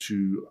tried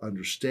to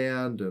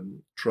understand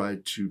and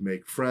tried to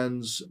make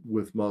friends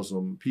with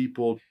Muslim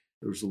people.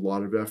 There was a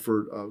lot of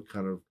effort of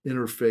kind of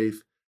interfaith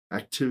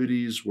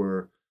activities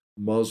where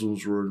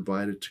Muslims were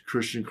invited to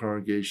Christian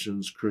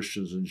congregations,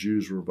 Christians and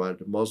Jews were invited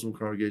to Muslim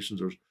congregations.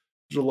 There's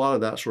a lot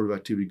of that sort of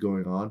activity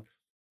going on.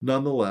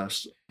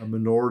 Nonetheless, a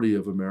minority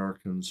of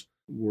Americans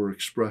were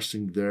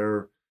expressing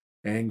their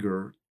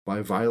anger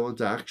by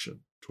violent action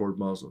toward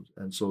Muslims.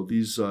 And so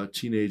these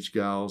teenage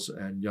gals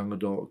and young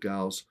adult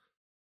gals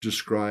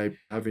describe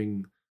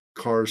having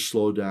cars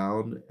slow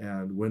down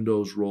and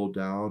windows rolled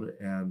down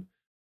and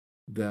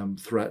them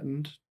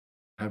threatened,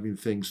 having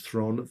things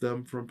thrown at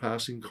them from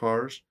passing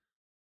cars,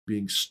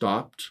 being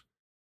stopped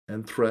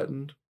and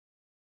threatened.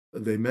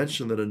 They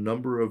mentioned that a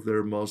number of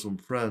their Muslim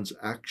friends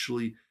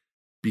actually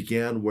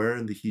began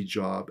wearing the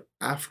hijab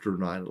after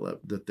 9/11,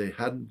 that they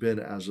hadn't been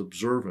as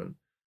observant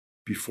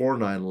before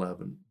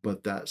 9/11,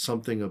 but that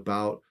something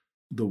about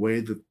the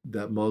way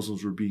that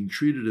Muslims were being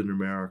treated in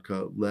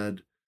America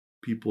led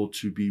people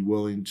to be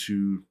willing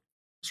to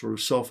sort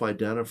of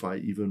self-identify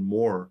even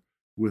more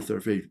with their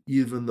faith,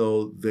 even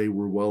though they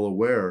were well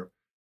aware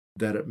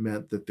that it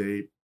meant that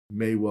they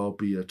may well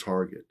be a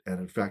target. And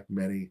in fact,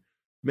 many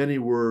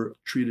were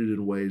treated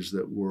in ways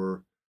that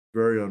were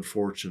very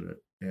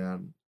unfortunate.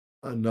 And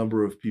a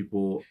number of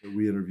people that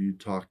we interviewed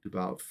talked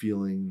about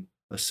feeling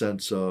a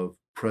sense of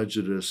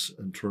prejudice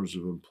in terms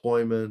of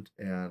employment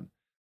and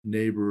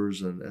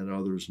neighbors and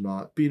others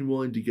not being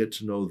willing to get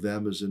to know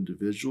them as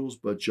individuals,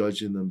 but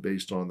judging them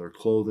based on their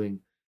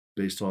clothing,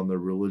 based on their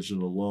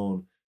religion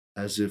alone,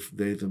 as if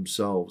they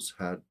themselves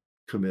had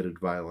committed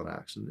violent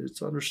acts. And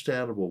it's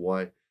understandable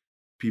why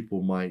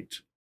people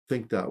might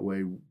think that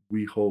way.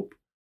 We hope,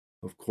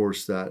 of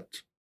course,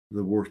 that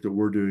the work that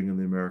we're doing in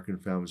the American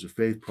Families of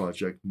Faith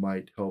Project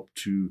might help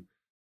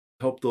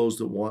those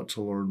that want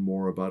to learn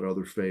more about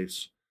other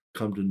faiths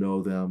come to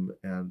know them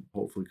and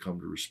hopefully come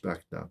to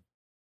respect them.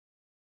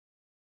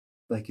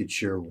 If I could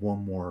share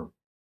one more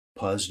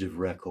positive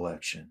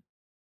recollection.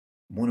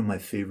 One of my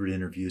favorite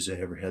interviews I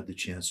ever had the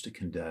chance to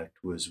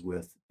conduct was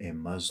with a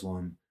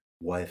Muslim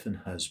wife and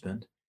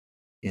husband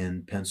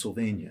in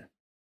Pennsylvania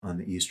on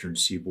the eastern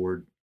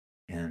seaboard.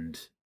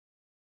 And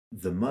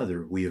the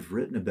mother, we have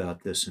written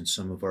about this in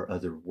some of our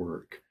other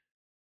work.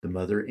 The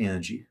mother,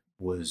 Angie,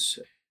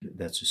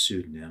 that's a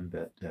pseudonym,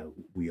 but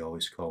we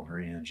always call her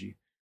Angie,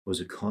 was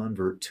a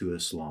convert to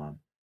Islam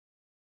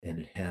and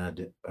it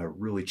had a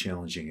really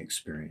challenging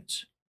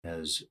experience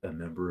as a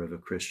member of a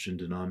Christian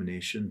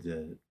denomination.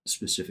 The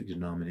specific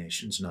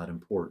denomination is not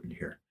important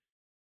here,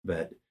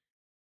 but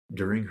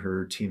during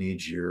her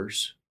teenage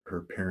years,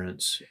 her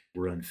parents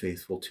were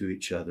unfaithful to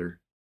each other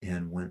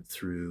and went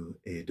through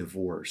a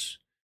divorce.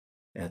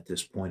 At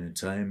this point in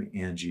time,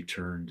 Angie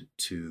turned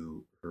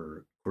to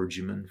her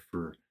clergyman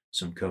for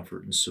some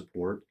comfort and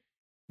support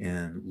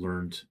and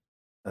learned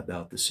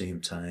about the same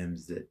time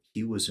that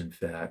he was, in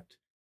fact,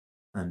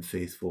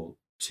 unfaithful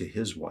to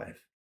his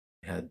wife,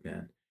 had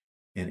been.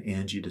 And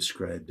Angie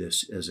described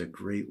this as a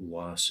great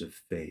loss of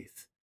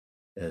faith,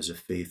 as a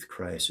faith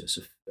crisis,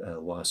 a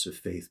loss of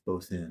faith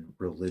both in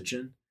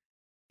religion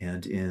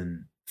and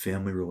in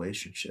family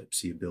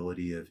relationships, the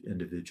ability of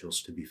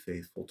individuals to be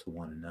faithful to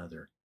one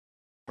another.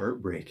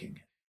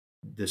 Heartbreaking.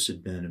 This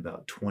had been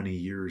about 20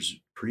 years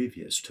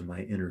previous to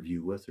my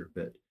interview with her,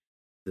 but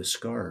the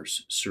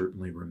scars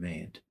certainly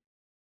remained.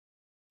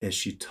 As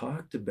she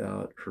talked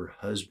about her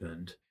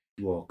husband,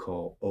 who I'll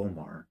call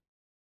Omar,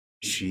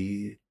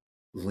 she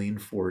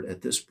leaned forward.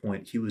 At this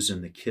point, he was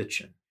in the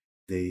kitchen.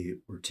 They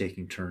were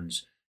taking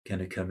turns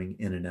kind of coming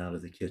in and out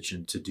of the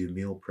kitchen to do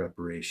meal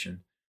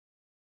preparation.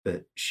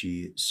 But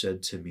she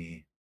said to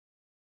me,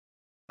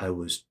 I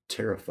was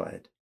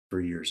terrified for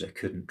years. I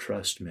couldn't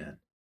trust men.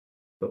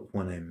 But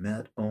when I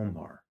met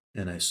Omar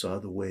and I saw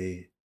the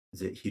way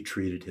that he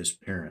treated his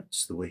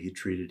parents, the way he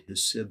treated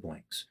his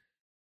siblings,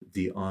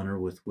 the honor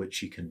with which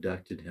he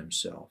conducted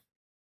himself,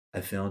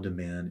 I found a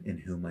man in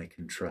whom I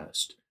can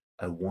trust.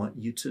 I want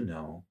you to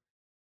know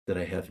that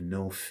I have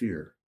no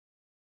fear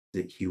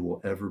that he will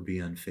ever be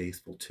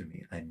unfaithful to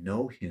me. I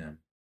know him.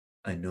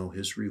 I know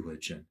his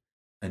religion.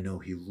 I know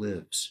he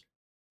lives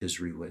his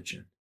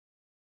religion.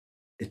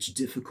 It's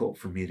difficult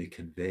for me to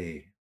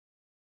convey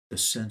the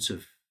sense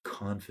of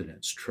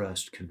confidence,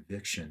 trust,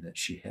 conviction that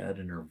she had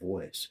in her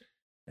voice,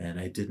 and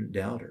I didn't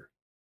doubt her.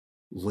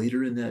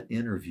 Later in that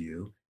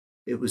interview,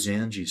 it was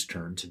Angie's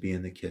turn to be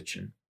in the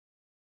kitchen,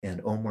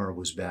 and Omar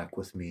was back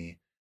with me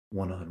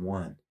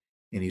one-on-one,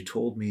 and he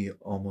told me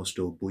almost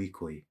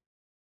obliquely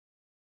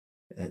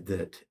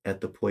that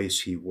at the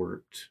place he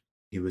worked,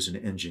 he was an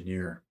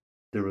engineer.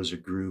 There was a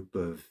group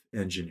of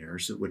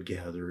engineers that would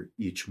gather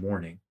each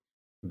morning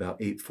about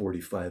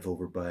 8:45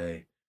 over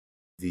by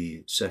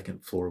the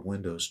second floor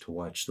windows to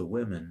watch the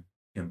women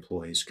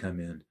employees come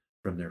in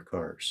from their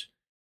cars.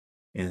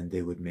 And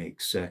they would make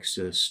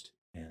sexist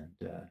and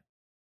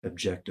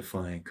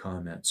objectifying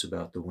comments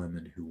about the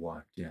women who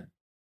walked in.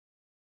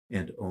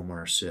 And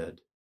Omar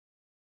said,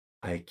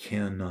 I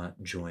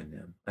cannot join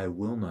them. I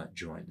will not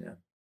join them.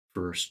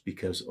 First,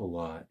 because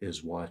Allah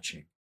is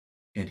watching.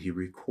 And he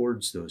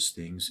records those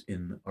things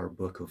in our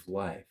book of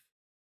life.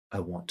 I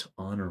want to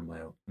honor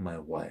my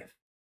wife.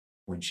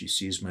 When she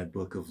sees my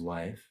book of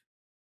life,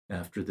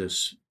 after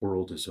this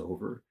world is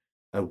over,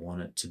 I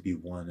want it to be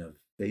one of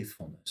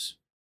faithfulness.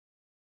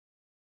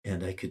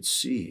 And I could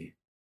see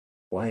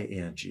why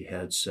Angie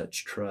had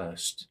such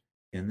trust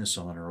in this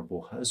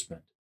honorable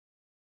husband.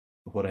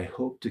 What I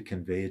hope to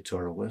convey to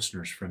our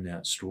listeners from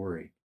that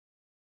story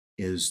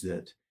is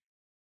that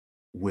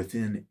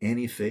within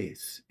any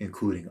faith,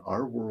 including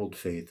our world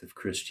faith of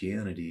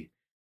Christianity,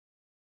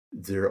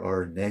 there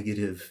are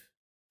negative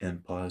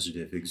and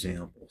positive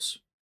examples,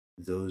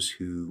 those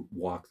who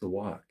walk the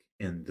walk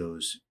and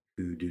those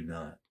who do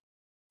not.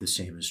 The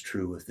same is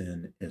true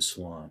within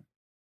Islam.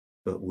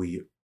 But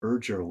we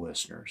urge our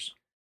listeners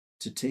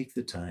to take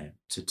the time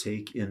to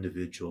take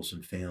individuals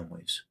and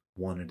families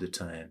one at a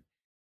time,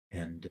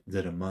 and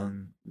that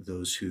among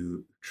those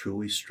who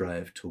truly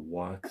strive to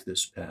walk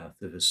this path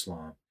of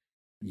Islam,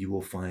 you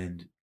will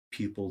find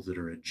people that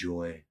are a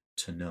joy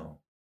to know,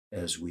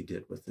 as we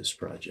did with this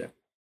project.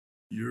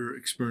 Your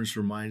experience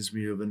reminds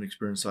me of an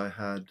experience I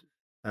had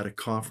at a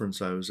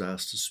conference I was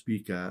asked to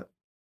speak at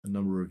a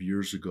number of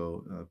years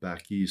ago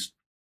back east.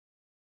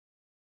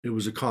 It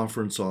was a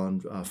conference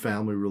on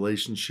family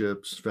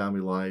relationships,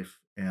 family life,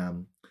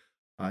 and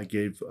I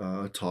gave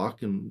a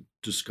talk and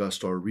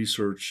discussed our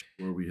research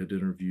where we had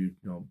interviewed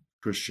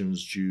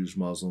Christians, Jews,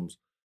 Muslims,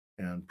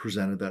 and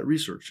presented that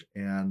research.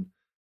 And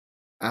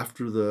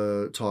after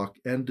the talk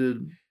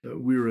ended,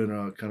 we were in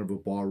a kind of a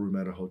ballroom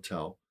at a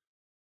hotel.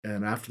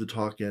 And after the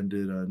talk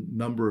ended, a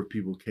number of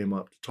people came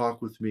up to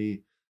talk with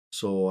me.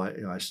 So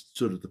I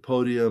stood at the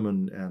podium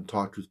and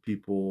talked with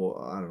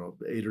people,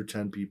 8 or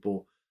 10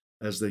 people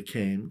as they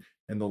came.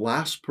 And the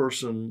last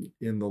person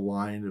in the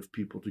line of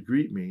people to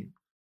greet me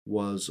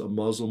was a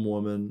Muslim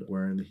woman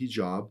wearing the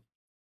hijab.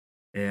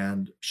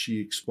 And she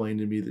explained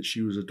to me that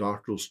she was a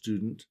doctoral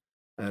student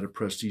at a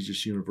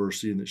prestigious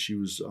university and that she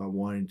was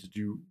wanting to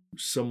do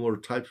similar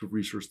types of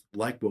research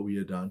like what we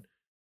had done.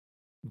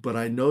 But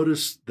I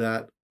noticed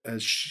that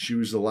as she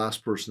was the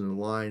last person in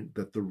line,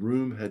 that the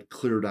room had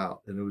cleared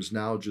out and it was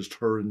now just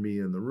her and me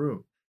in the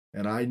room.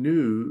 And I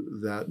knew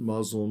that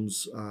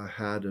Muslims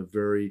had a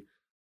very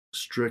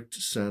strict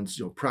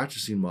sense,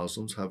 practicing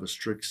Muslims have a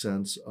strict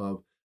sense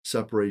of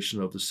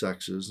separation of the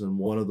sexes. And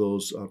one of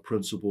those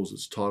principles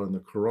that's taught in the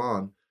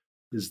Quran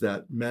is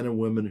that men and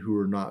women who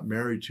are not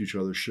married to each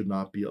other should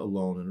not be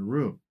alone in a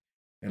room.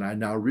 And I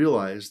now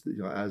realized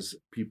that, as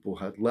people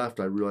had left,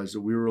 I realized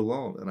that we were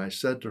alone. And I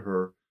said to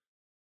her,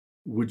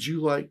 would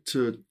you like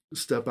to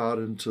step out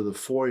into the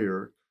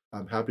foyer?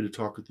 I'm happy to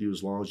talk with you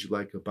as long as you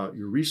like about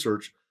your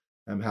research.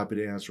 I'm happy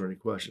to answer any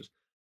questions.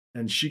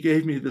 And she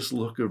gave me this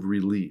look of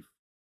relief,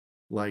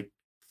 like,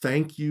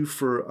 thank you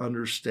for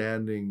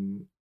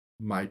understanding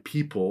my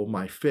people,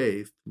 my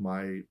faith,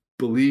 my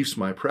beliefs,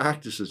 my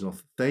practices.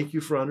 Thank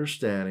you for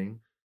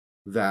understanding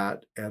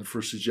that and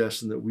for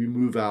suggesting that we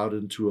move out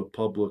into a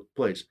public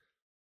place.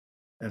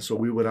 And so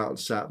we went out and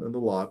sat in the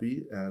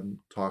lobby and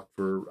talked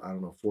for,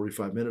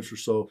 45 minutes or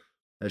so,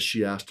 as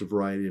she asked a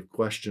variety of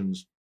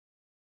questions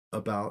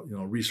about,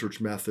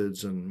 research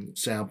methods and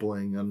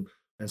sampling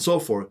and so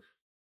forth.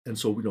 And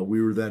so,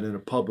 we were then in a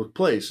public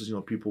place, as,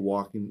 people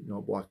walking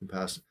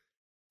past.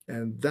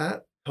 And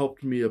that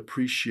helped me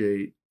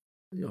appreciate,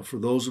 for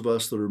those of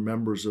us that are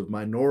members of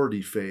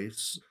minority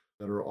faiths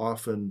that are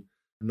often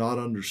not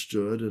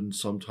understood and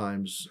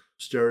sometimes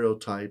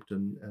stereotyped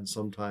and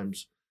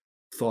sometimes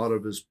thought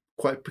of as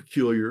quite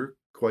peculiar,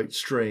 quite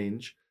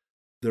strange,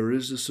 there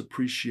is this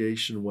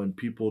appreciation when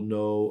people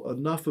know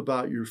enough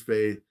about your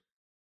faith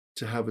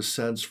to have a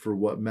sense for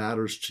what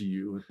matters to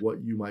you and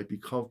what you might be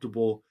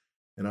comfortable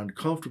and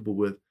uncomfortable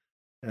with.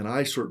 And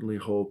I certainly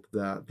hope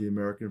that the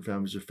American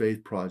Families of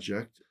Faith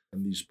Project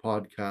and these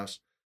podcasts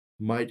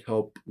might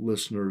help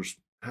listeners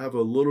have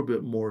a little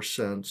bit more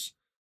sense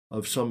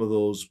of some of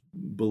those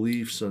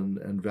beliefs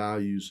and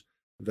values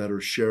that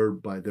are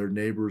shared by their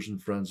neighbors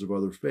and friends of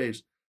other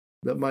faiths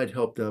that might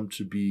help them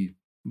to be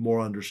more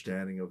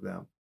understanding of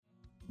them.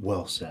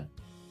 Well said.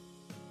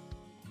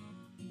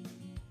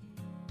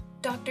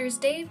 Doctors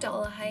Dave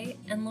Dollahite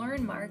and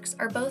Lauren Marks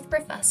are both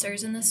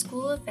professors in the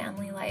School of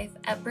Family Life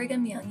at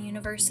Brigham Young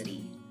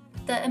University.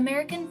 The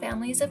American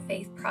Families of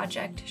Faith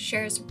Project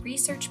shares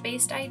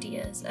research-based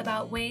ideas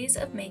about ways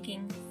of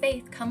making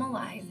faith come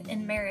alive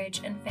in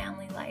marriage and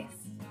family life.